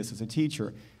to do this as a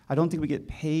teacher. I don't think we get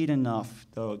paid enough,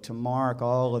 though, to mark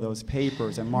all of those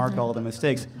papers and mark all the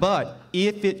mistakes. But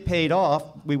if it paid off,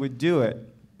 we would do it.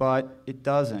 But it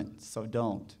doesn't, so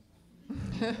don't.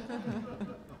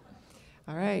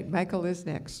 All right, Michael is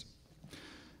next.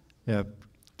 Yeah,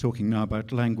 talking now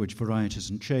about language varieties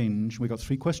and change, we got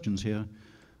 3 questions here.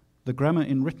 The grammar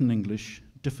in written English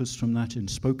differs from that in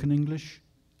spoken English.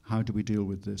 How do we deal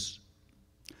with this?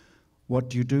 What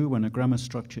do you do when a grammar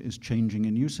structure is changing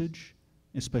in usage,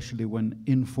 especially when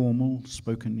informal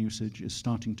spoken usage is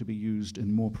starting to be used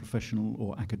in more professional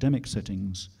or academic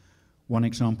settings? One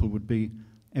example would be,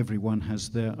 everyone has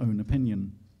their own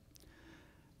opinion.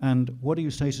 And what do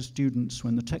you say to students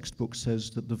when the textbook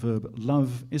says that the verb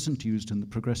love isn't used in the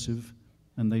progressive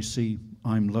and they see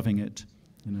I'm loving it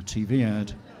in a TV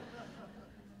ad?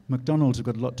 McDonald's have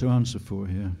got a lot to answer for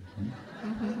here.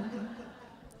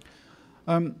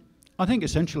 I think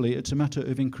essentially it's a matter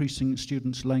of increasing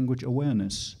students' language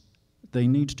awareness. They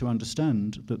need to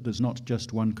understand that there's not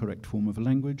just one correct form of a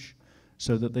language,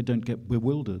 so that they don't get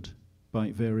bewildered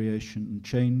by variation and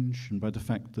change and by the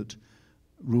fact that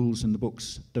rules in the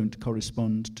books don't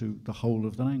correspond to the whole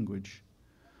of the language.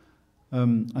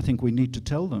 I think we need to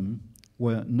tell them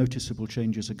where noticeable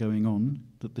changes are going on,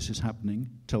 that this is happening,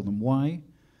 tell them why.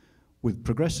 With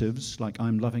progressives, like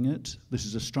I'm loving it, this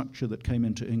is a structure that came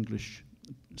into English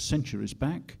centuries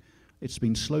back. It's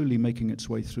been slowly making its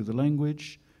way through the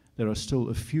language. There are still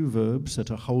a few verbs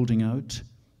that are holding out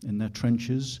in their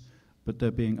trenches, but they're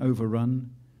being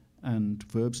overrun, and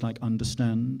verbs like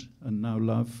understand and now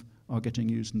love are getting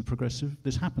used in the progressive.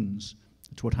 This happens.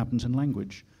 It's what happens in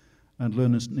language. And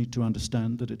learners need to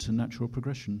understand that it's a natural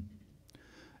progression.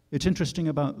 It's interesting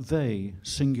about they,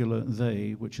 singular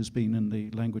they, which has been in the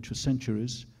language for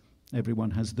centuries.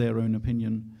 Everyone has their own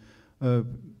opinion.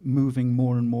 Moving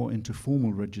more and more into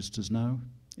formal registers now.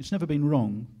 It's never been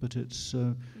wrong, but it's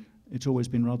always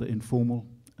been rather informal,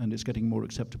 and it's getting more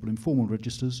acceptable in formal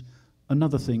registers.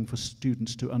 Another thing for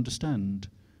students to understand,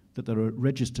 that there are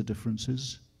register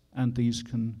differences, and these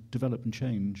can develop and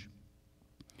change.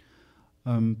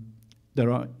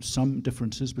 There are some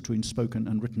differences between spoken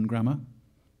and written grammar.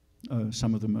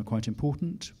 Some of them are quite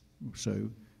important, so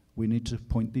we need to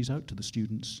point these out to the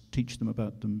students, teach them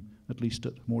about them, at least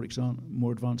at more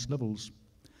advanced levels.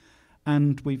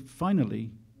 And we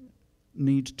finally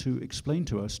need to explain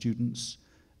to our students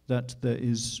that there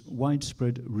is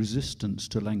widespread resistance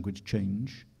to language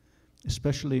change,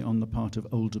 especially on the part of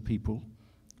older people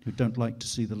who don't like to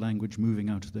see the language moving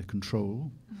out of their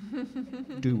control.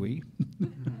 Do we?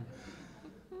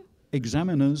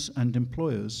 Examiners and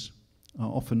employers are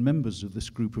often members of this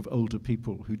group of older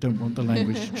people who don't want the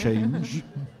language to change.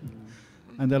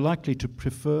 And they're likely to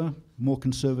prefer more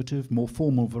conservative, more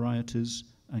formal varieties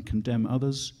and condemn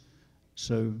others.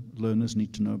 So learners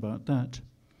need to know about that.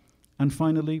 And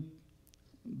finally,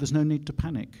 there's no need to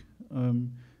panic.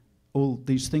 All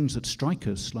these things that strike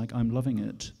us, like I'm loving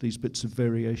it, these bits of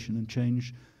variation and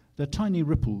change, they're tiny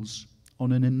ripples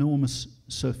on an enormous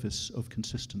surface of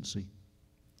consistency.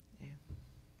 Yeah,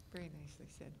 very nicely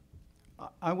said.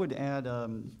 I would add,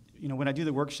 when I do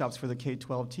the workshops for the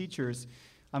K-12 teachers,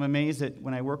 I'm amazed that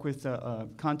when I work with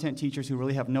content teachers who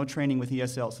really have no training with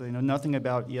ESL, so they know nothing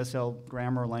about ESL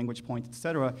grammar, language points,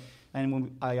 etc.,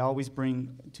 and I always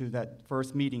bring to that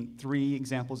first meeting 3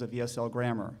 examples of ESL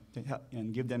grammar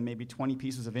and give them maybe 20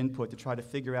 pieces of input to try to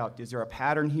figure out, is there a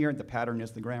pattern here? The pattern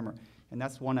is the grammar. And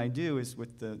that's one I do is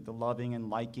with the loving and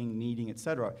liking, needing,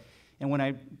 etc. And when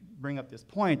I bring up this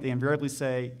point, they invariably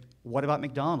say, what about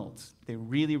McDonald's? They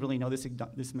really, really know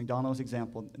this McDonald's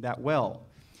example that well.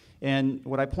 And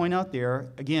what I point out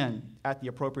there, again, at the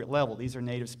appropriate level, these are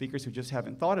native speakers who just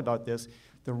haven't thought about this.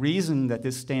 The reason that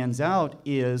this stands out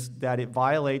is that it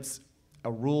violates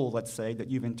a rule, let's say, that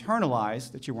you've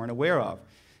internalized that you weren't aware of.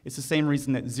 It's the same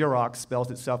reason that Xerox spells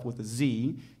itself with a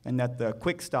Z, and that the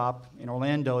Quick Stop in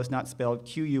Orlando is not spelled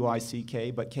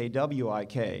Q-U-I-C-K, but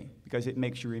K-W-I-K, because it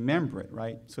makes you remember it,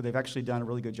 right? So they've actually done a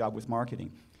really good job with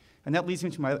marketing. And that leads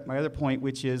me to my other point,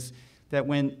 which is that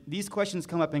when these questions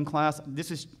come up in class,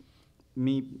 this is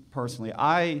me personally,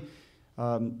 I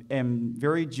am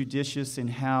very judicious in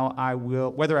how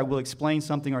whether I will explain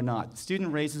something or not. The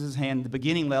student raises his hand at the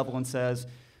beginning level and says,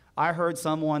 I heard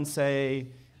someone say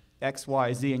X,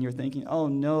 Y, Z, and you're thinking, oh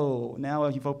no, now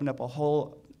you've opened up a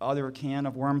whole other can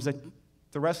of worms that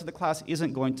the rest of the class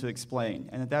isn't going to explain.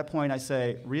 And at that point I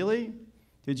say, really?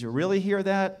 Did you really hear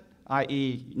that?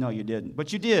 I.e., no you didn't,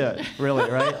 but you did, really,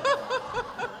 right?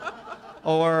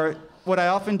 Or what I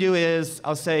often do is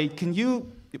I'll say,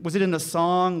 was it in a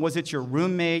song? Was it your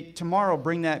roommate? Tomorrow,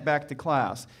 bring that back to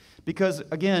class. Because,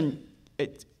 again,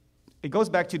 it goes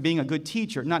back to being a good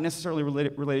teacher, not necessarily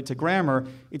related to grammar.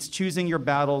 It's choosing your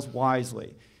battles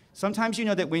wisely. Sometimes you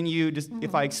know that when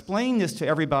if I explain this to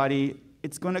everybody,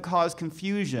 it's going to cause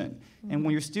confusion. And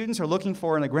when your students are looking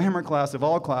for in a grammar class of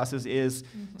all classes is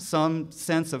some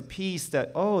sense of peace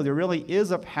that, oh, there really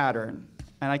is a pattern.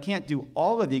 And I can't do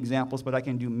all of the examples, but I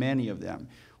can do many of them.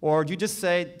 Or do you just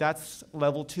say, that's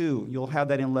level 2. You'll have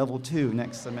that in level 2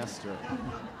 next semester.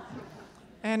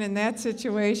 And in that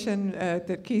situation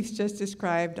that Keith just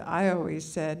described, I always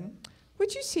said,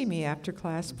 would you see me after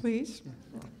class, please?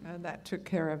 And that took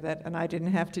care of that, and I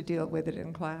didn't have to deal with it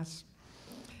in class.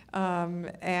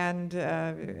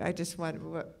 I just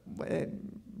want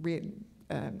to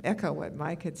echo what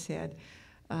Mike had said.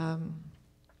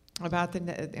 About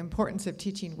the importance of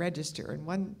teaching register.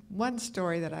 And one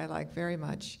story that I like very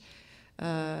much,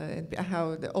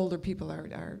 how the older people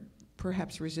are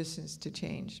perhaps resistant to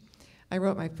change. I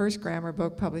wrote my first grammar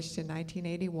book published in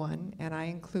 1981, and I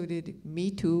included me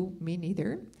too, me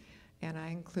neither, and I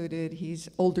included he's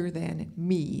older than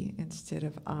me instead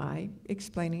of I,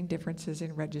 explaining differences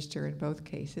in register in both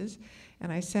cases.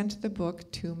 And I sent the book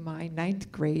to my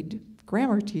 9th grade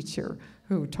grammar teacher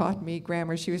who taught me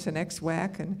grammar. She was an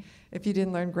ex-WAC, and if you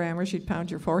didn't learn grammar, she'd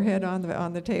pound your forehead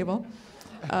on the table.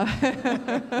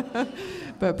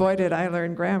 But boy, did I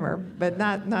learn grammar, but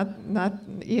not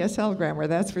ESL grammar,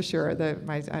 that's for sure.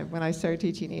 When I started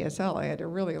teaching ESL, I had to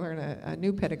really learn a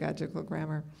new pedagogical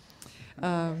grammar.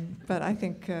 But I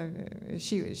think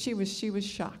she was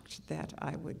shocked that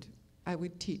I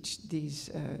would teach these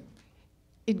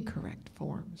incorrect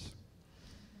forms.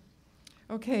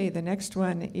 Okay, the next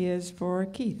one is for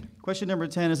Keith. Question number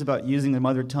 10 is about using the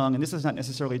mother tongue, and this is not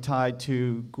necessarily tied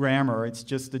to grammar. It's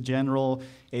just the general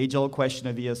age-old question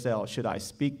of ESL. Should I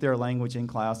speak their language in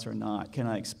class or not? Can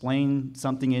I explain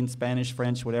something in Spanish,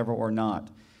 French, whatever, or not?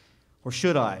 Or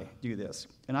should I do this?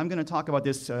 And I'm going to talk about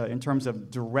this in terms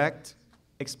of direct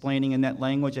explaining in that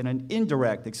language and an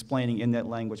indirect explaining in that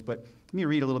language. But let me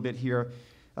read a little bit here.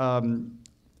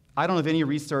 I don't have any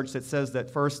research that says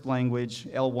that first language,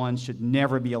 L1, should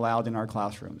never be allowed in our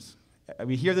classrooms.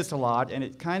 We hear this a lot, and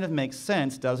it kind of makes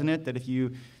sense, doesn't it, that if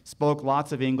you spoke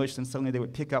lots of English, then suddenly they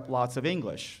would pick up lots of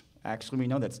English. Actually, we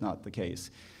know that's not the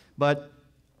case. But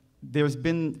there's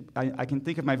been, I can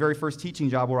think of my very first teaching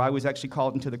job where I was actually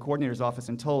called into the coordinator's office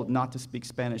and told not to speak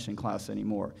Spanish in class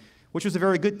anymore, which was a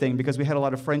very good thing because we had a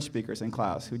lot of French speakers in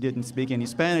class who didn't speak any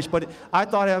Spanish, but I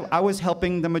thought I was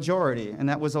helping the majority, and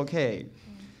that was okay.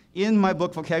 In my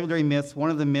book, Vocabulary Myths, one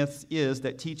of the myths is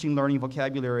that teaching, learning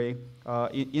vocabulary,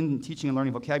 in teaching and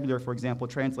learning vocabulary, for example,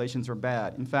 translations are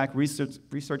bad. In fact,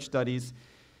 research studies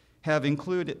have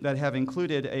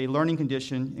included a learning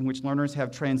condition in which learners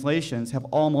have translations have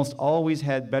almost always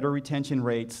had better retention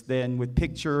rates than with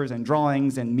pictures and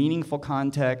drawings and meaningful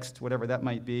context, whatever that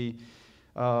might be,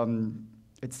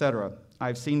 etc.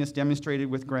 I've seen this demonstrated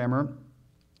with grammar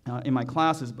in my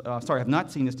classes. Sorry, I have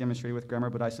not seen this demonstrated with grammar,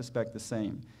 but I suspect the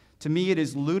same. To me, it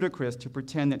is ludicrous to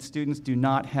pretend that students do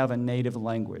not have a native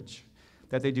language,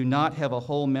 that they do not have a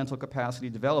whole mental capacity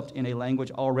developed in a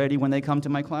language already when they come to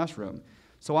my classroom.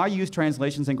 So I use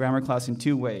translations in grammar class in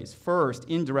two ways. First,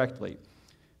 indirectly.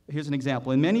 Here's an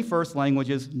example. In many first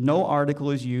languages, no article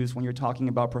is used when you're talking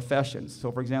about professions.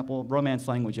 So for example, Romance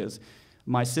languages,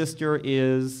 my sister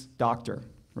is doctor,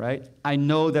 right? I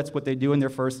know that's what they do in their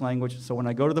first language, so when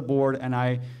I go to the board and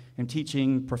I am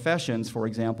teaching professions, for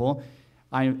example,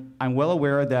 I'm well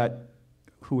aware that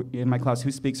in my class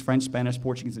who speaks French, Spanish,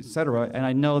 Portuguese, etc., and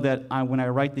I know that when I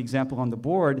write the example on the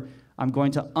board, I'm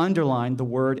going to underline the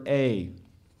word a.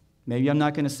 Maybe I'm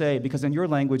not going to say, because in your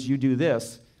language you do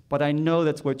this, but I know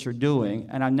that's what you're doing,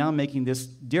 and I'm now making this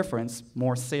difference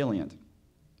more salient.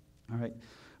 All right.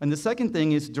 And the second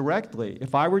thing is directly.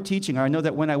 If I were teaching, I know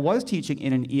that when I was teaching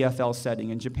in an EFL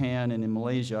setting in Japan and in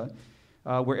Malaysia,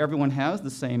 where everyone has the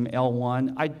same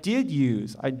L1, I did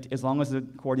use, as long as the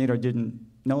coordinator didn't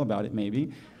know about it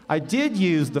maybe, I did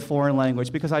use the foreign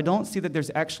language because I don't see that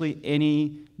there's actually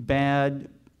any bad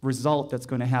result that's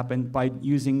going to happen by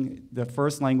using the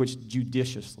first language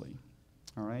judiciously.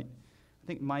 All right? I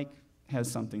think Mike has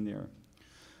something there.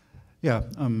 Yeah,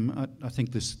 I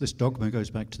think this dogma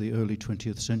goes back to the early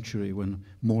 20th century when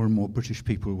more and more British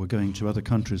people were going to other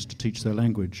countries to teach their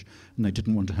language, and they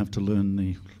didn't want to have to learn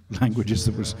the languages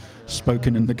that was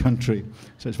spoken in the country.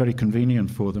 So it's very convenient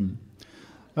for them.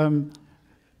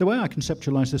 The way I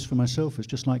conceptualize this for myself is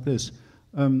just like this.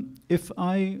 If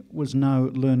I was now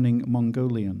learning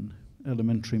Mongolian,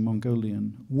 elementary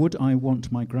Mongolian, would I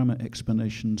want my grammar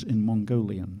explanations in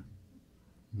Mongolian?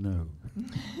 No.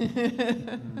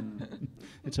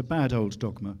 It's a bad old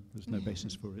dogma. There's no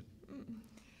basis for it.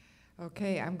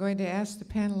 Okay, I'm going to ask the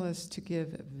panelists to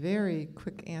give very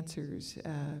quick answers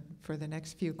for the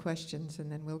next few questions,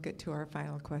 and then we'll get to our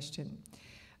final question.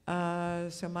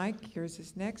 So Mike, yours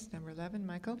is next, number 11.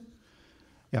 Michael?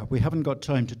 Yeah, we haven't got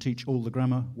time to teach all the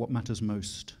grammar. What matters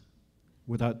most?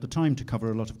 Without the time to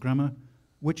cover a lot of grammar,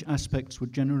 which aspects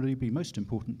would generally be most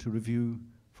important to review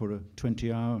for a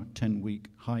 20-hour, 10-week,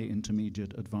 high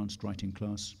intermediate advanced writing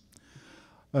class?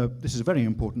 This is a very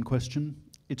important question.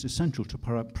 It's essential to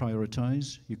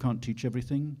prioritize. You can't teach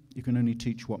everything. You can only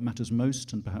teach what matters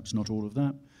most, and perhaps not all of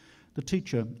that. The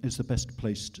teacher is the best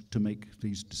placed to make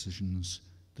these decisions.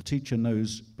 The teacher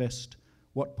knows best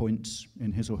what points,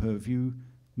 in his or her view,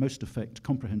 most affect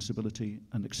comprehensibility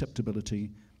and acceptability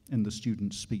in the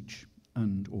student's speech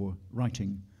and or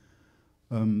writing.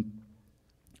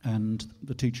 And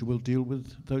the teacher will deal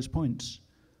with those points.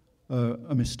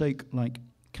 A mistake like,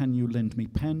 can you lend me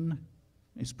pen,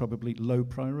 is probably low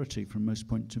priority from most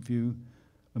points of view.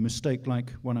 A mistake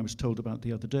like one I was told about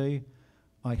the other day,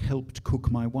 I helped cook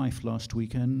my wife last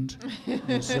weekend,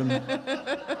 is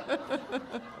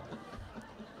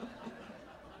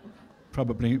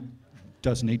probably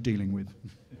does need dealing with.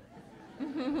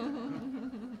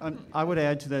 I would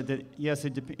add to that yes,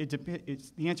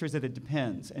 the answer is that it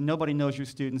depends, and nobody knows your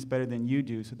students better than you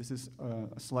do, so this is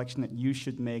a selection that you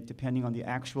should make depending on the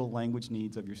actual language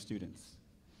needs of your students.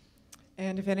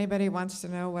 And if anybody wants to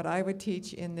know what I would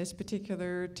teach in this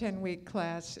particular 10-week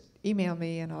class, email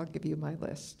me and I'll give you my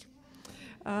list.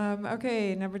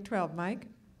 Okay, number 12, Mike?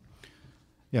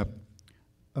 Yeah,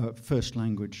 first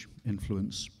language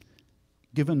influence.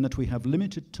 Given that we have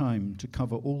limited time to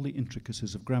cover all the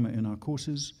intricacies of grammar in our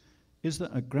courses, is there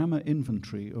a grammar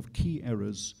inventory of key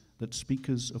errors that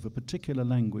speakers of a particular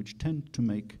language tend to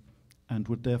make and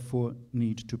would therefore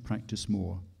need to practice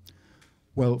more?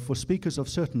 Well, for speakers of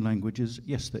certain languages,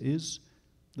 yes, there is.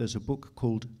 There's a book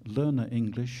called Learner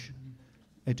English,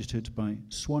 edited by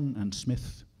Swan and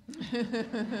Smith,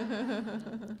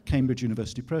 Cambridge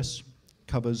University Press.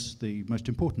 Covers the most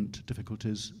important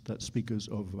difficulties that speakers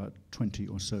of about 20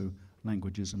 or so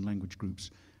languages and language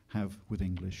groups have with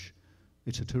English.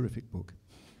 It's a terrific book.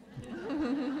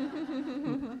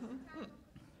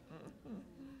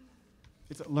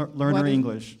 It's Learner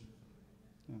English.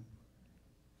 Yeah.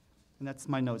 And that's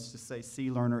my notes, just say, see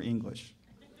Learner English.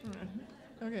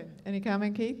 Okay, any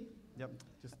comment, Keith? Yep,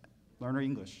 just Learner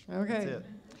English. Okay.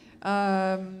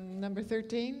 That's it. Number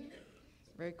 13.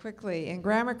 Very quickly, in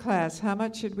grammar class, how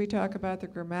much should we talk about the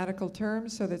grammatical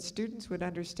terms so that students would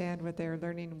understand what they are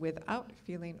learning without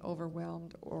feeling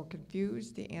overwhelmed or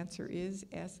confused? The answer is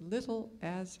as little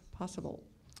as possible.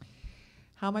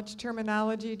 How much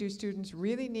terminology do students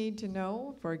really need to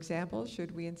know? For example, should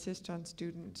we insist on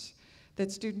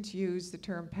that students use the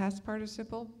term past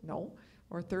participle? No.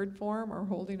 Or third form, or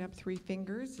holding up 3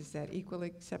 fingers? Is that equally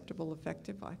acceptable,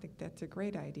 effective? I think that's a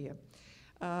great idea.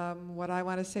 What I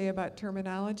want to say about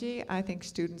terminology, I think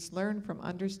students learn from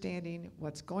understanding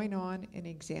what's going on in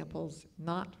examples,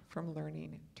 not from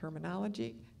learning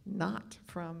terminology, not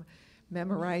from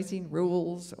memorizing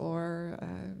rules or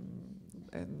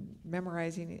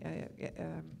memorizing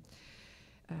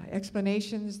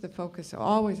Explanations, the focus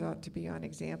always ought to be on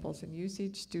examples and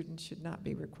usage. Students should not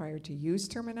be required to use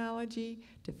terminology,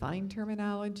 define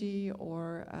terminology,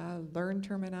 or learn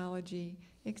terminology,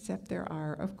 except there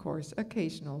are, of course,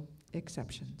 occasional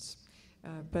exceptions.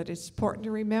 But it's important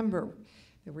to remember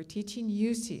that we're teaching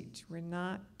usage. We're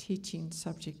not teaching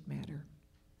subject matter.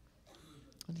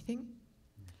 Anything?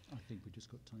 I think we just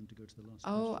got time to go to the last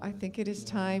Oh, question. I think it is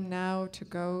time now to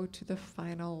go to the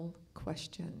final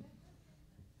question.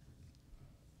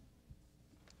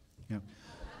 Yeah.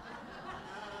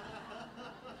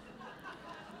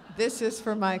 This is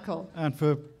for Michael. And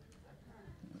for,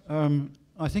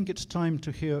 I think it's time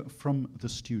to hear from the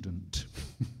student,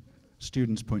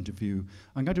 student's point of view.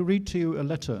 I'm going to read to you a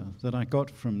letter that I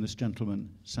got from this gentleman,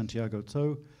 Santiago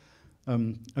Tho,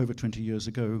 over 20 years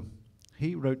ago.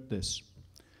 He wrote this: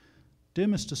 "Dear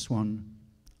Mr. Swan,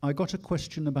 I got a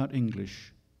question about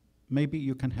English. Maybe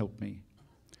you can help me.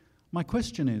 My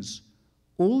question is,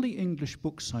 all the English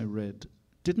books I read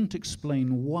didn't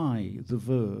explain why the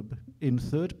verb in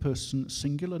third person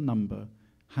singular number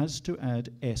has to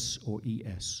add s or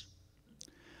es.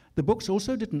 The books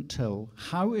also didn't tell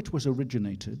how it was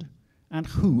originated and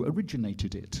who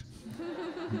originated it.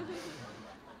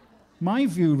 My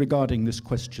view regarding this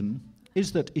question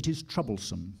is that it is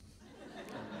troublesome.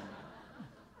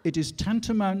 It is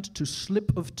tantamount to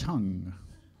slip of tongue.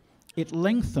 It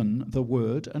lengthen the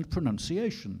word and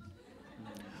pronunciation.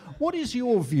 What is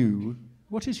your view?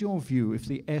 What is your view if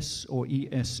the s or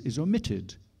es is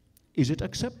omitted? Is it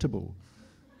acceptable?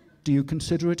 Do you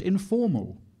consider it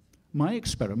informal? My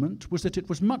experiment was that it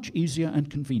was much easier and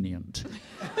convenient.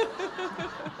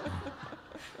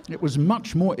 It was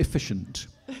much more efficient.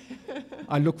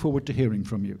 I look forward to hearing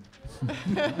from you."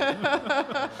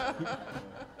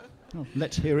 Oh,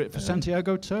 let's hear it for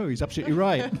Santiago Tho. He's absolutely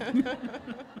right.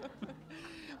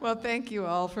 Well, thank you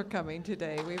all for coming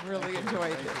today. We've really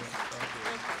enjoyed this.